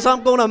 Says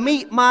I'm going to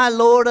meet my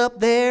Lord up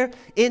there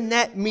in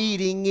that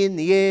meeting in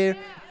the air.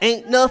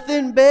 Ain't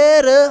nothing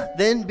better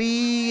than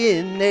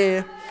being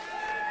there.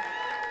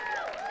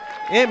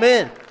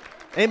 Amen.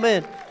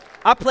 Amen.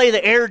 I play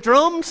the air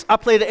drums, I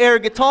play the air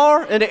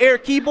guitar and the air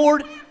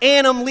keyboard,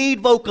 and I'm lead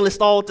vocalist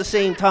all at the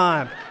same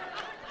time.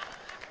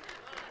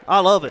 I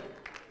love it.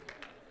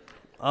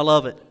 I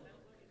love it.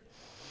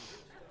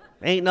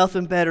 Ain't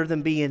nothing better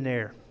than being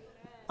there.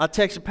 I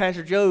texted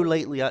Pastor Joe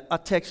lately. I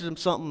texted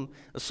him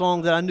a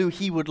song that I knew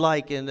he would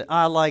like and that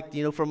I liked,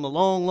 from a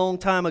long, long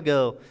time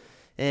ago.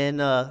 And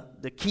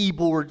the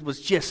keyboard was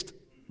just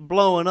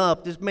blowing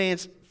up. This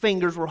man's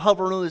fingers were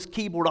hovering on his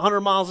keyboard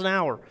 100 miles an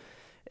hour.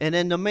 And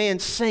then the man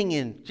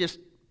singing, just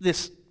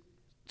this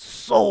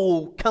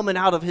soul coming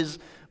out of his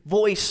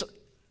voice.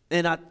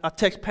 And I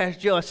text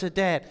Pastor Joe, I said,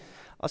 Dad,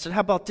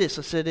 how about this?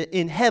 I said,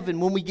 in heaven,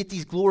 when we get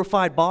these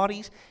glorified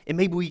bodies, and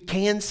maybe we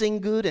can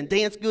sing good and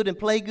dance good and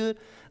play good,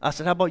 I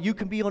said, how about you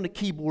can be on the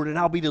keyboard and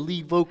I'll be the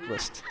lead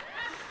vocalist?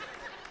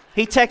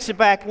 He texted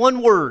back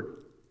one word,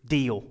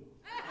 deal.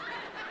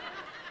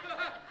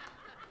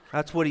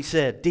 That's what he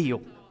said,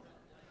 deal.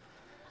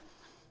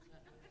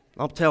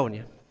 I'm telling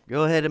you,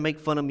 go ahead and make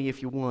fun of me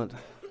if you want.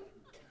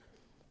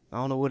 I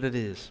don't know what it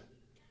is.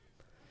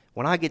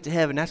 When I get to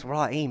heaven, that's what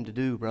I aim to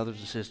do, brothers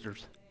and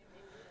sisters.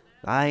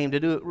 I aim to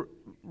do it.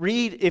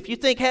 Read, if you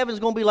think heaven's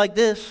going to be like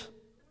this,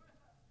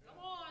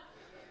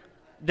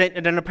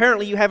 then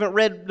apparently you haven't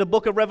read the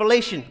book of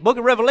Revelation. Book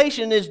of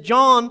Revelation is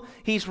John,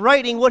 he's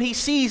writing what he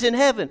sees in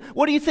heaven.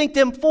 What do you think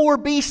them 4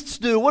 beasts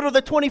do? What are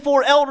the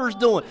 24 elders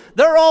doing?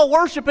 They're all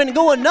worshiping and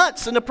going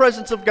nuts in the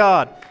presence of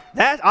God.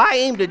 That I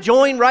aim to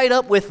join right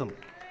up with them.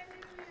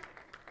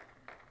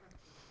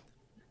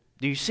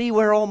 Do you see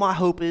where all my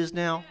hope is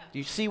now? Do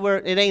you see where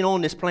it ain't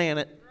on this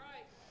planet?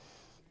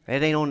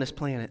 It ain't on this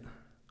planet.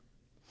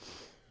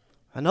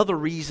 Another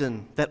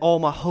reason that all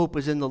my hope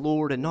is in the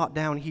Lord and not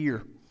down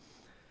here.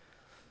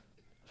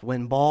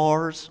 When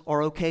bars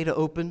are okay to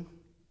open,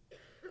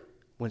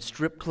 when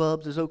strip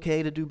clubs is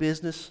okay to do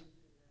business,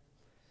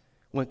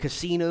 when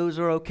casinos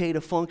are okay to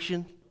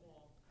function,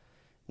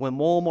 when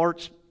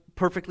Walmart's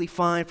perfectly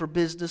fine for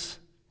business,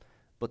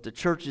 but the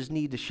churches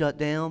need to shut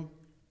down,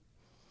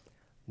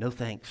 no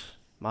thanks.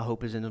 My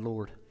hope is in the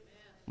Lord.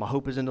 My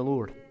hope is in the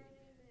Lord. The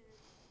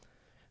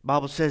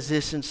Bible says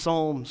this in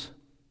Psalms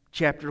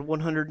chapter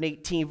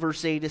 118,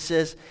 verse 8. It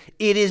says,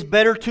 "It is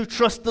better to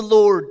trust the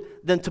Lord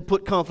than to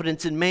put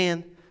confidence in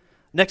man."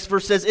 Next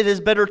verse says, "It is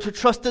better to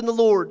trust in the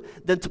Lord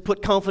than to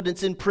put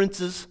confidence in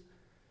princes."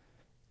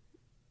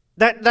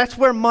 That's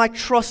where my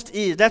trust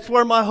is. That's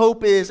where my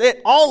hope is.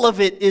 All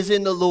of it is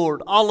in the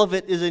Lord. All of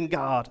it is in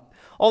God.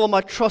 All of my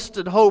trust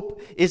and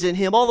hope is in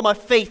Him. All of my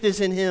faith is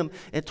in Him.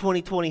 And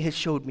 2020 has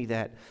showed me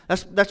that.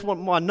 That's what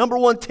my number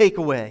one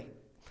takeaway.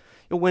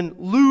 When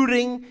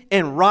looting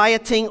and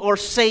rioting are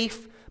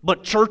safe,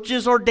 but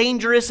churches are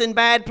dangerous and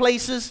bad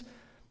places,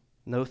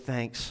 no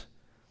thanks.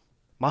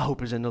 My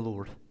hope is in the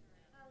Lord.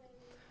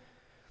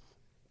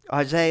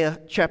 Isaiah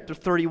chapter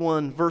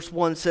 31 verse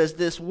 1 says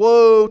this,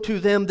 "Woe to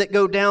them that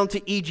go down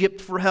to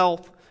Egypt for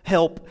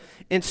help,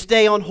 and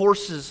stay on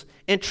horses,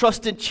 and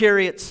trust in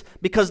chariots,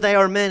 because they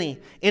are many,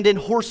 and in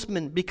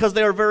horsemen, because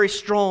they are very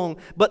strong.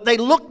 But they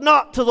look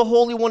not to the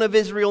Holy One of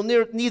Israel,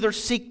 neither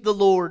seek the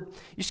Lord."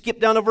 You skip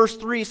down to verse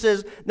 3, it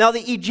says, "Now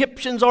the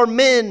Egyptians are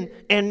men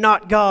and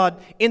not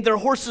God, and their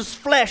horses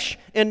flesh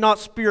and not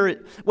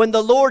spirit. When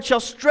the Lord shall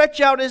stretch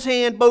out His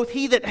hand, both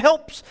he that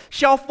helps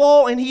shall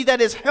fall, and he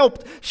that is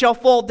helped shall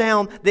fall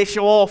down. They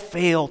shall all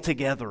fail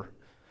together."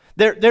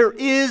 There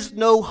is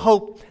no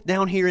hope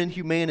down here in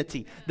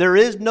humanity. There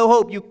is no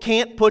hope. You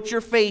can't put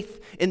your faith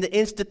in the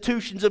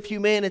institutions of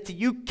humanity.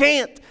 You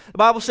can't. The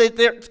Bible says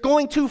it's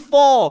going to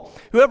fall.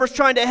 Whoever's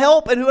trying to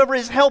help and whoever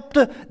is helped,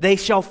 they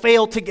shall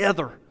fail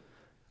together.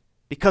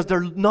 Because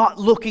they're not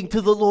looking to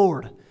the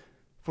Lord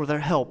for their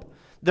help.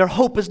 Their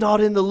hope is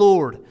not in the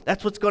Lord.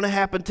 That's what's going to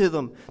happen to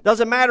them.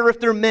 Doesn't matter if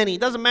they're many.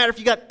 Doesn't matter if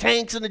you got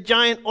tanks and a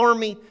giant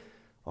army.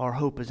 Our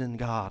hope is in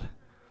God.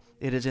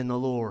 It is in the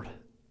Lord.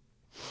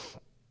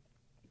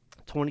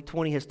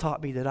 2020 has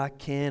taught me that I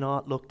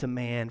cannot look to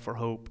man for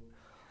hope.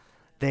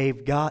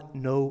 They've got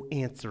no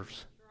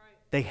answers.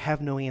 They have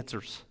no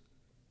answers.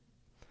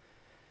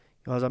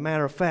 As a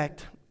matter of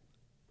fact,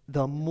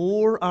 the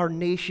more our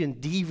nation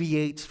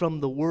deviates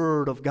from the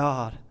Word of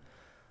God,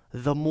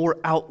 the more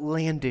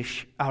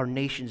outlandish our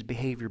nation's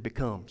behavior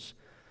becomes.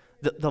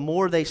 The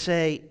more they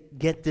say,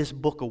 "Get this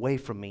book away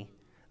from me,"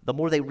 the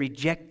more they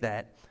reject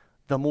that,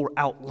 the more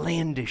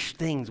outlandish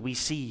things we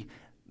see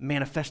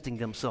manifesting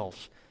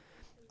themselves.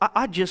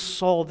 I just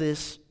saw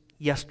this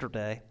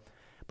yesterday,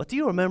 but do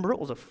you remember, it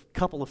was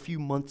a few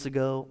months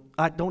ago,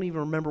 I don't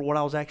even remember what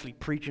I was actually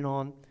preaching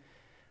on,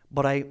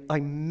 but I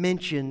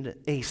mentioned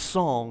a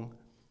song.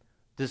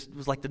 This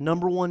was like the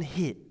number one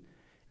hit,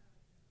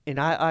 and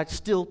I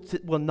still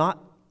will not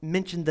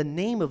mention the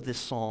name of this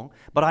song,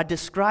 but I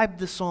described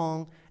the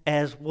song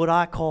as what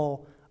I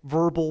call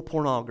verbal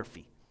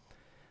pornography.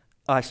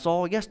 I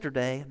saw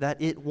yesterday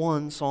that it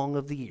won Song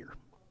of the Year.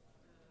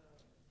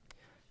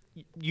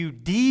 You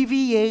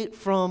deviate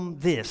from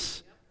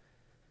this,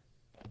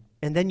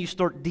 and then you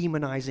start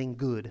demonizing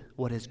good,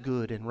 what is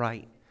good and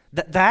right.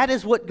 That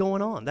is what's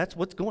going on. That's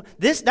what's going.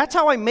 That's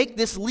how I make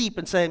this leap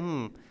and say,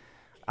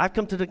 I've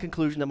come to the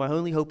conclusion that my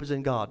only hope is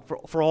in God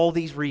for all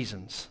these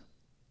reasons.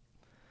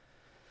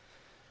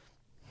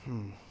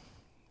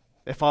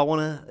 If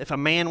a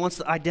man wants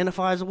to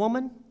identify as a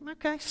woman,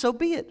 okay, so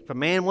be it. If a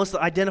man wants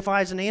to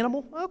identify as an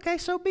animal, okay,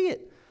 so be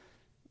it.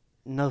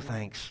 No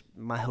thanks.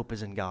 My hope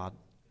is in God.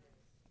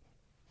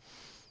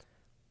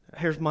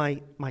 Here's my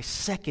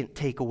second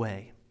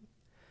takeaway.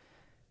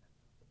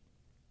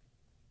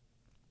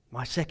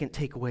 My second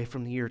takeaway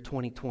from the year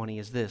 2020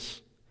 is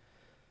this.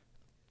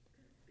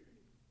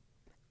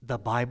 The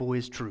Bible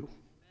is true.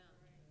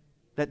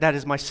 That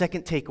is my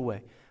second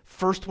takeaway.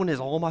 First one is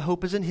all my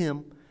hope is in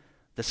Him.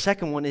 The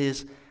second one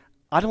is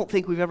I don't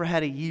think we've ever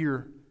had a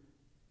year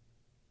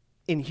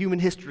in human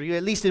history,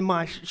 at least in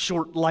my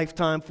short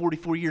lifetime,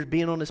 44 years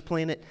being on this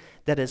planet,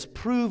 that has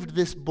proved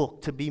this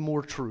book to be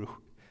more true.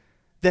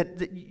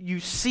 That you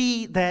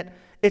see that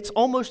it's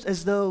almost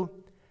as though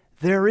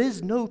there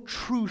is no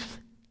truth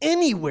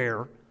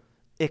anywhere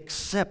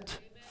except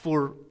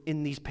for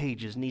in these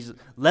pages, in these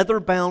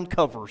leather-bound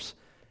covers.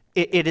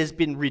 It has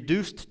been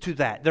reduced to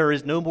that. There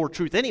is no more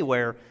truth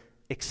anywhere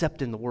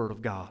except in the Word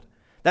of God.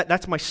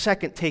 That's my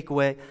second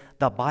takeaway.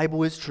 The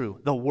Bible is true.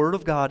 The Word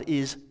of God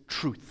is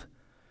truth.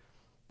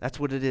 That's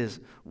what it is.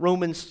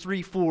 Romans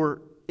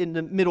 3:4 in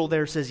the middle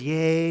there says,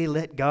 "Yea,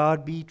 let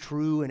God be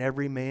true and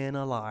every man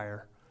a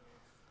liar."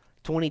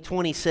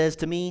 2020 says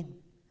to me,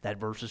 that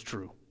verse is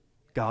true.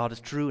 God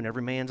is true and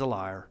every man's a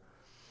liar.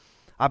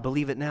 I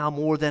believe it now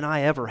more than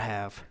I ever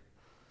have.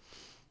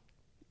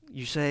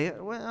 You say,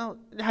 well,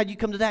 how do you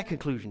come to that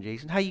conclusion,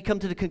 Jason? How do you come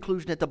to the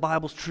conclusion that the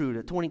Bible's true,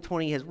 that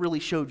 2020 has really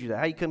showed you that?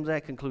 How do you come to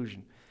that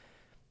conclusion?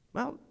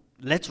 Well,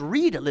 let's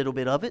read a little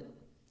bit of it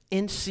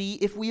and see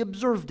if we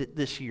observed it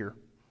this year.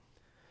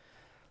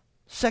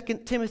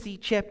 2 Timothy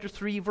chapter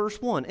 3,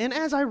 verse 1. And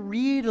as I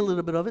read a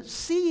little bit of it,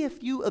 see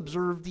if you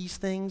observe these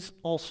things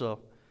also.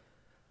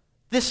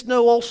 "This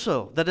know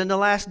also, that in the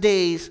last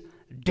days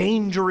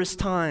dangerous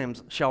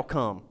times shall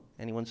come."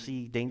 Anyone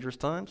see dangerous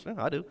times? Yeah,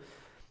 I do.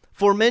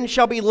 "For men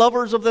shall be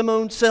lovers of them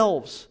own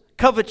selves,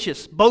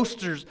 covetous,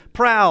 boasters,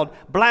 proud,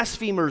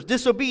 blasphemers,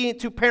 disobedient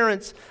to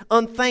parents,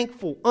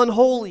 unthankful,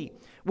 unholy,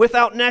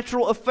 without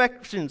natural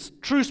affections,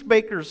 truce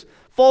breakers,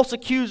 false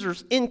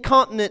accusers,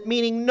 incontinent,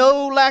 meaning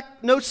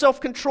no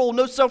self-control,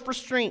 no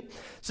self-restraint. It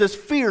says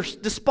fierce,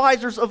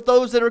 despisers of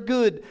those that are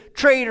good,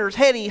 traitors,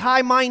 heady,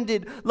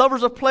 high-minded,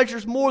 lovers of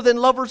pleasures more than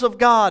lovers of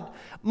God.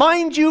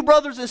 Mind you,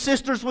 brothers and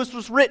sisters, this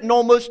was written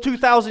almost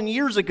 2,000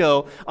 years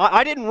ago.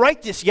 I didn't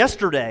write this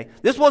yesterday.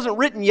 This wasn't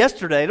written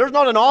yesterday. There's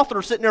not an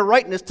author sitting there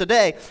writing this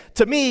today.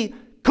 To me,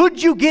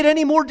 could you get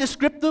any more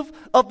descriptive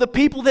of the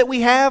people that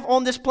we have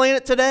on this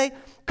planet today?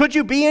 Could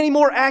you be any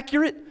more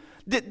accurate?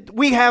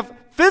 We have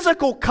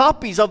physical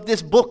copies of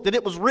this book that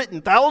it was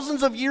written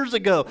thousands of years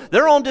ago.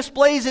 They're on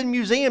displays in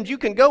museums. You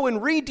can go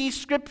and read these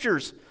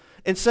scriptures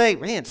and say,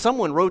 man,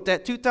 someone wrote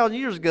that 2,000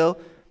 years ago.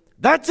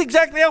 That's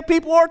exactly how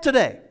people are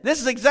today.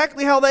 This is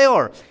exactly how they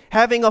are.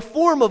 Having a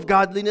form of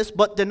godliness,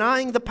 but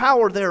denying the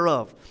power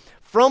thereof.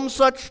 From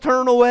such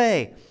turn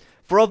away.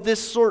 For of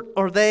this sort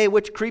are they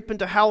which creep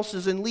into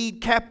houses and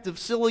lead captive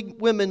silly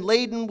women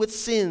laden with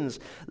sins,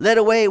 led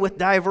away with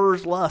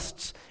divers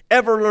lusts,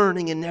 ever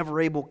learning and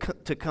never able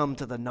to come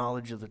to the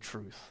knowledge of the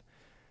truth.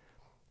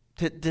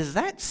 Does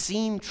that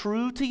seem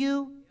true to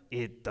you?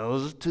 It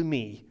does to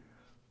me.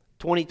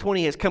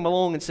 2020 has come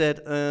along and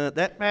said,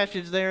 that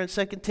passage there in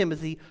 2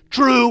 Timothy,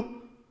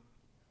 true.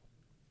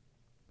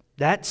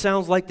 That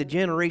sounds like the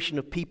generation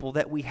of people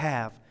that we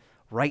have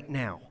right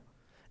now.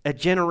 A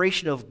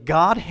generation of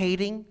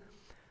God-hating,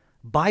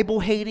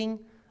 Bible-hating,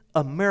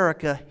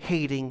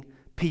 America-hating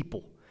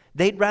people.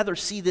 They'd rather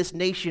see this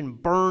nation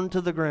burn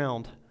to the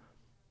ground.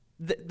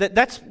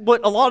 That's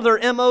what a lot of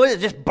their MO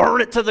is, just burn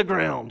it to the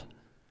ground.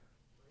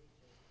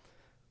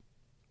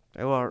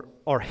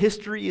 Our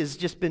history has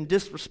just been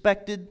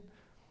disrespected.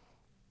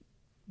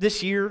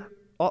 This year,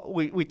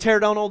 we tear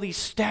down all these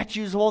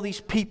statues of all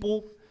these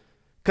people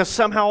because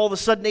somehow all of a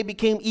sudden they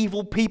became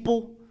evil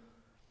people.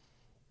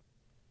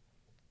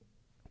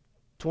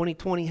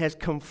 2020 has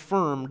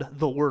confirmed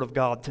the Word of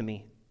God to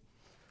me.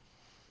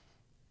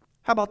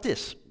 How about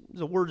this?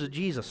 The words of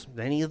Jesus.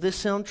 Does any of this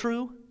sound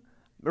true?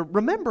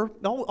 Remember,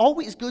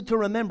 always good to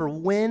remember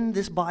when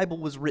this Bible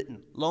was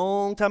written.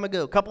 Long time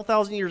ago, a couple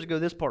thousand years ago,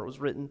 this part was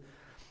written.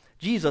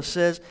 Jesus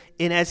says,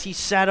 and as he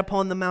sat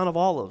upon the Mount of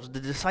Olives,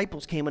 the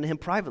disciples came unto him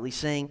privately,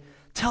 saying,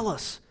 tell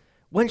us,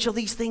 when shall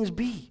these things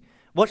be?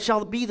 What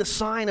shall be the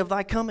sign of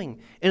thy coming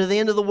and of the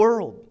end of the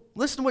world?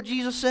 Listen to what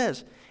Jesus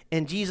says.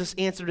 And Jesus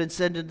answered and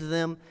said unto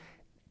them,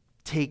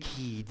 take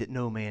heed that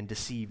no man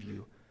deceive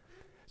you.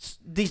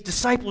 These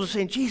disciples are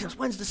saying, Jesus,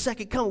 when's the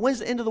second coming? When's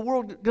the end of the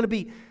world going to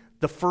be?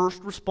 The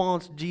first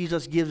response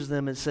Jesus gives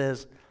them and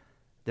says,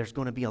 there's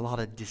going to be a lot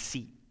of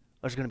deceit.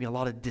 There's going to be a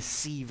lot of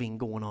deceiving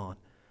going on.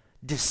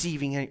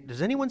 Deceiving.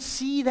 Does anyone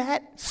see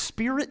that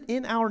spirit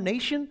in our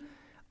nation?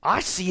 I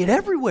see it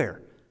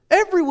everywhere.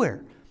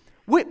 Everywhere.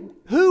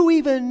 Who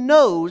even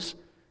knows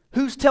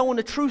who's telling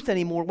the truth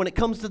anymore when it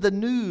comes to the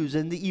news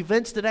and the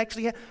events that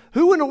actually happen?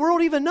 Who in the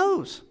world even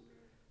knows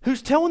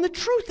who's telling the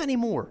truth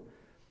anymore?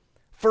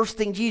 First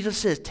thing Jesus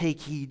says, take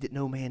heed that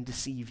no man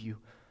deceive you.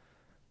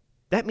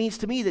 That means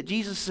to me that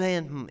Jesus is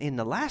saying, in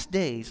the last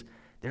days,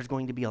 there's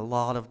going to be a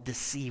lot of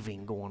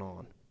deceiving going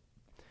on.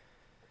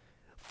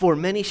 For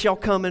many shall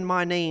come in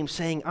my name,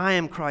 saying, I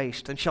am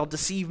Christ, and shall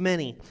deceive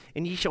many.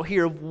 And ye shall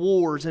hear of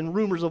wars and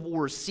rumors of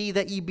wars. See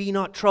that ye be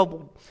not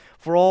troubled,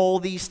 for all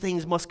these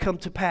things must come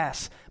to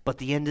pass. But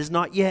the end is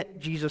not yet,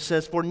 Jesus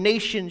says, for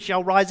nation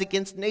shall rise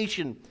against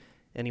nation.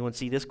 Anyone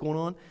see this going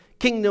on?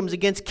 Kingdoms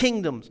against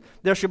kingdoms.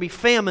 There shall be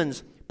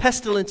famines,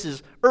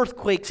 pestilences,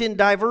 earthquakes in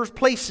divers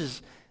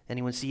places.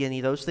 Anyone see any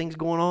of those things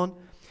going on?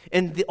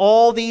 And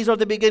all these are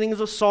the beginnings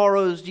of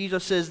sorrows.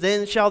 Jesus says,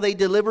 then shall they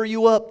deliver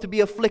you up to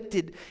be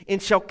afflicted,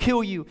 and shall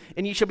kill you,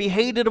 and ye shall be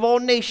hated of all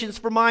nations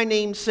for my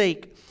name's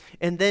sake.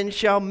 And then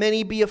shall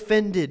many be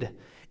offended,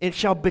 and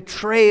shall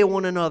betray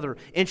one another,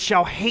 and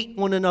shall hate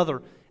one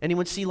another.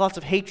 Anyone see lots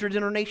of hatred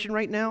in our nation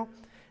right now?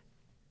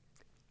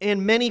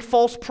 And many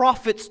false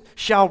prophets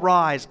shall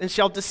rise, and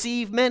shall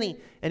deceive many.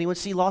 Anyone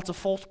see lots of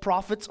false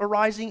prophets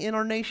arising in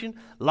our nation?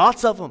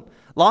 Lots of them.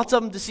 Lots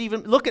of them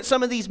deceiving. Look at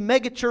some of these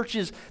mega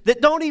churches that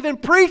don't even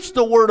preach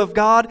the Word of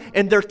God,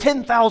 and they're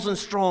 10,000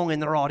 strong in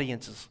their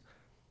audiences.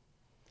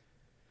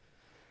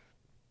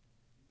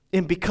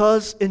 And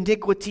because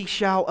iniquity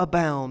shall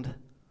abound,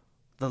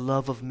 the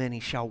love of many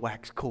shall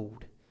wax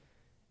cold.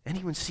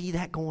 Anyone see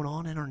that going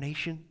on in our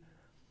nation?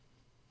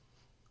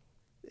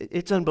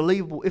 It's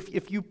unbelievable.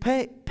 If you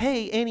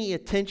pay any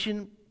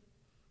attention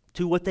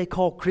to what they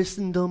call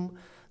Christendom,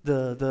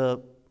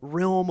 the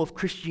realm of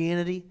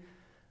Christianity,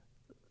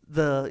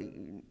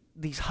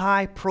 these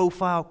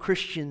high-profile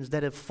Christians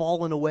that have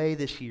fallen away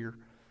this year,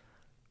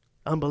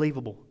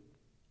 unbelievable.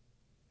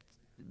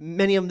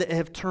 Many of them that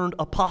have turned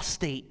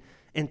apostate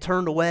and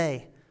turned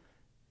away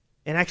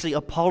and actually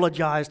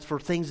apologized for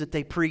things that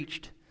they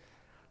preached.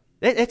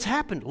 It's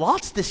happened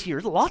lots this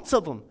year, lots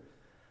of them.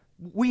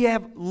 We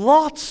have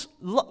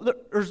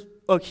there's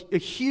a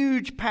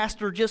huge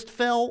pastor just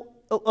fell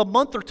a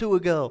month or two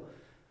ago.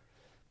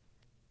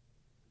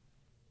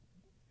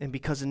 And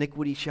because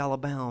iniquity shall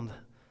abound,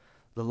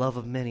 the love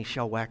of many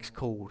shall wax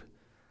cold.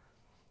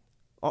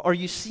 Are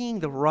you seeing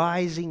the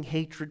rising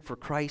hatred for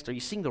Christ? Are you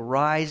seeing the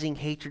rising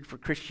hatred for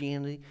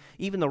Christianity?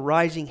 Even the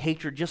rising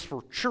hatred just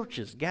for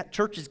churches,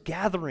 churches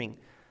gathering.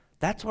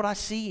 That's what I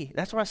see.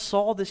 That's what I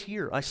saw this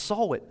year. I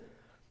saw it.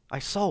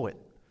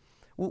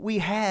 We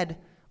had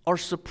our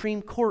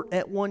Supreme Court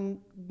at one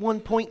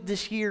point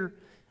this year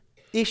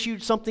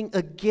issued something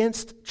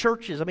against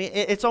churches. I mean,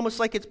 it's almost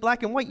like it's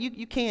black and white.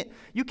 You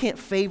can't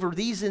favor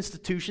these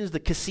institutions, the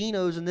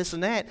casinos and this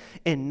and that,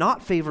 and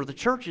not favor the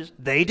churches.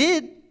 They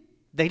did.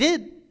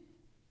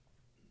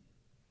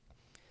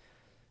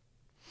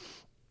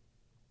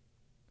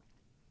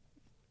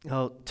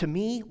 To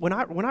me, when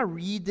I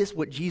read this,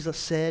 what Jesus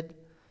said,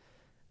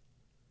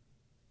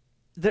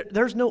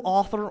 there's no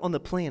author on the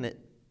planet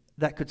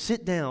that could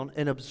sit down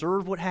and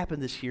observe what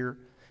happened this year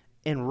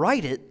and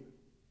write it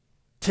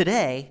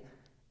today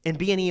and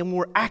be any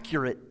more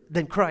accurate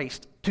than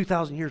Christ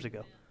 2,000 years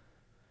ago.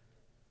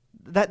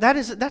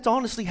 That's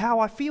honestly how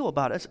I feel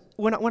about it.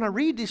 When I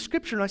read this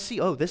scripture and I see,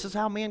 oh, this is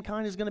how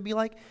mankind is going to be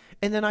like,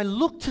 and then I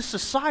look to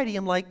society,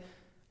 I'm like,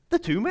 the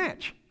two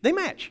match. They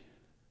match.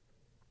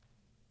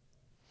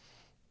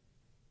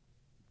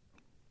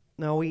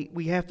 No,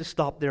 we have to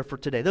stop there for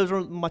today. Those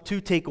are my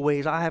two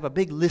takeaways. I have a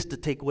big list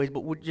of takeaways,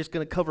 but we're just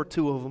going to cover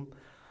two of them.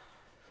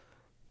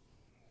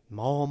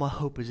 All my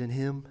hope is in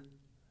Him.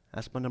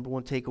 That's my number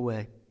one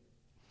takeaway.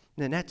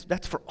 And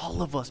that's for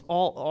all of us.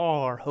 All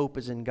our hope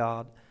is in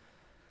God.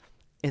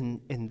 And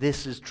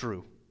this is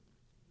true.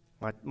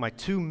 My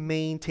two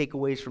main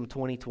takeaways from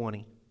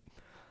 2020.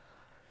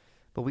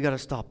 But we got to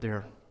stop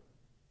there.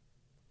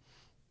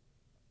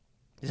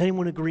 Is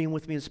anyone agreeing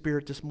with me in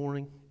spirit this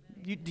morning?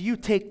 Do you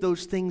take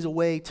those things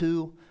away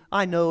too?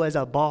 I know as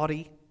a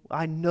body,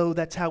 I know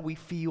that's how we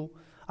feel.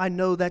 I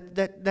know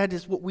that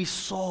is what we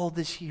saw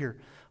this year.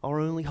 Our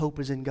only hope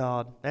is in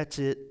God. That's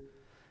it.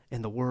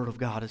 And the Word of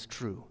God is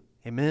true.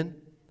 Amen?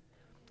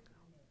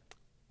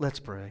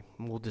 Let's pray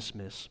and we'll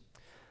dismiss.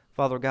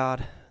 Father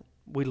God,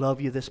 we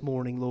love you this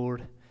morning,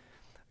 Lord.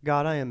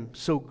 God, I am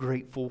so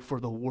grateful for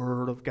the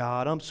Word of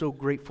God. I'm so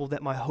grateful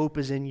that my hope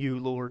is in you,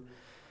 Lord.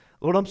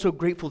 Lord, I'm so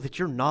grateful that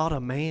you're not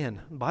a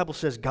man. The Bible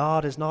says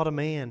God is not a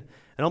man.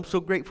 And I'm so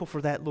grateful for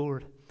that,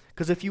 Lord.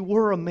 Because if you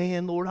were a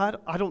man, Lord,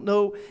 I don't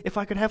know if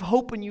I could have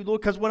hope in you,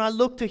 Lord. Because when I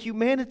look to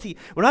humanity,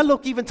 when I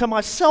look even to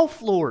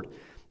myself, Lord,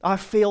 I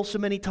fail so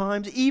many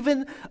times.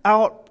 Even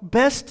our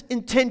best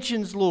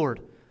intentions,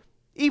 Lord.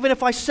 Even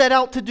if I set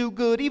out to do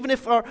good. Even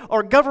if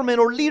our government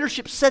or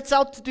leadership sets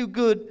out to do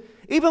good.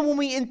 Even when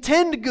we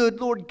intend good,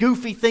 Lord,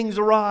 goofy things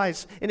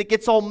arise. And it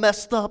gets all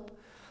messed up.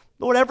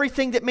 Lord,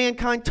 everything that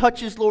mankind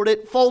touches, Lord,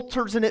 it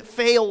falters and it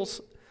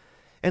fails.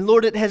 And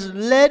Lord, it has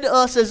led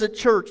us as a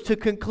church to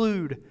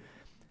conclude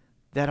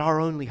that our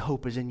only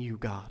hope is in you,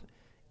 God.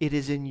 It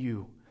is in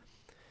you.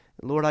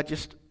 And Lord, I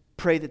just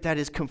pray that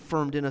is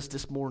confirmed in us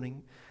this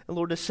morning. And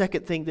Lord, the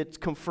second thing that's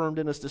confirmed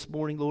in us this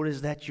morning, Lord,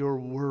 is that your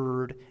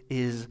word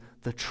is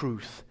the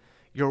truth.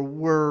 Your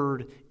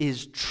word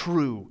is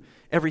true.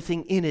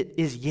 Everything in it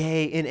is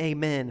yea and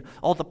amen.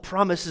 All the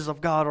promises of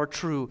God are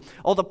true.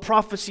 All the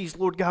prophecies,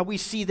 Lord God, we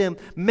see them.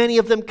 Many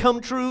of them come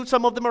true.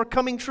 Some of them are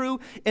coming true.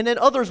 And then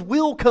others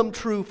will come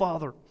true,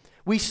 Father.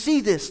 We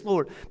see this,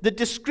 Lord. The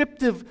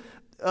descriptive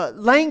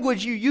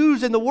language you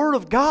use in the Word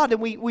of God,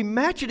 and we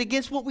match it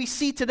against what we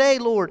see today,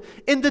 Lord.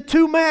 In the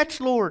two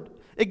match, Lord.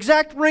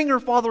 Exact ringer,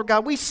 Father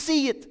God. We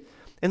see it.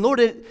 And Lord,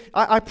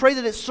 I pray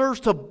that it serves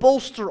to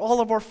bolster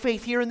all of our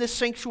faith here in this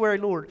sanctuary,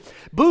 Lord.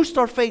 Boost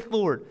our faith,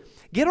 Lord.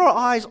 Get our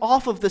eyes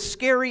off of the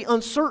scary,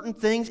 uncertain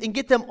things and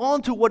get them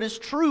onto what is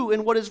true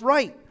and what is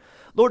right.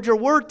 Lord, your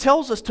word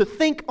tells us to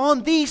think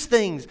on these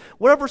things.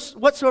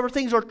 Whatsoever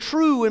things are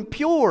true and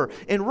pure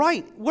and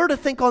right, we're to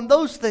think on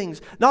those things,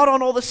 not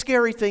on all the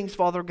scary things,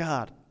 Father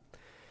God.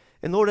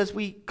 And Lord, as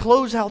we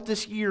close out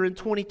this year in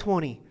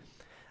 2020,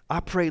 I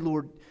pray,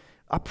 Lord,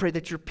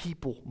 that your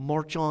people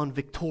march on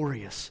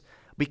victorious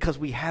because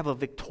we have a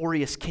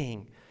victorious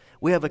King.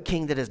 We have a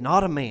King that is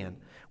not a man.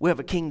 We have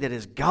a King that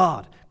is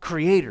God,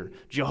 Creator,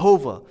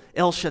 Jehovah,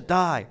 El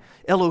Shaddai,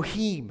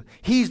 Elohim.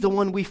 He's the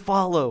one we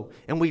follow,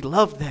 and we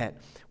love that.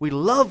 We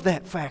love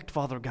that fact,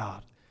 Father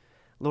God.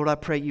 Lord, I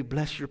pray you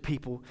bless your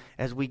people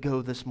as we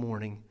go this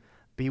morning.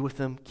 Be with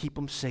them, keep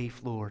them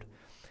safe, Lord.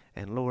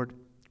 And Lord,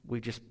 we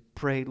just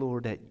pray,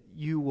 Lord, that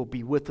you will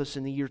be with us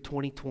in the year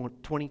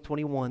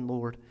 2021,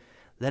 Lord.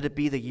 Let it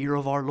be the year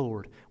of our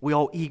Lord. We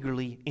all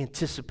eagerly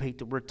anticipate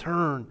the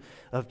return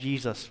of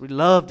Jesus. We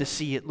love to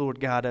see it,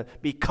 Lord God, to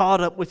be caught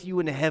up with you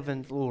in the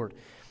heavens, Lord.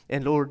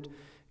 And Lord,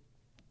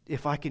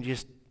 if I can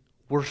just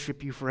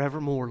worship you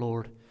forevermore,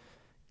 Lord,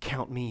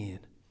 count me in.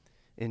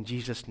 In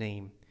Jesus'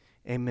 name,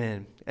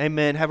 amen.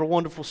 Amen. Have a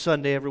wonderful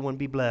Sunday, everyone.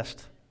 Be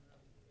blessed.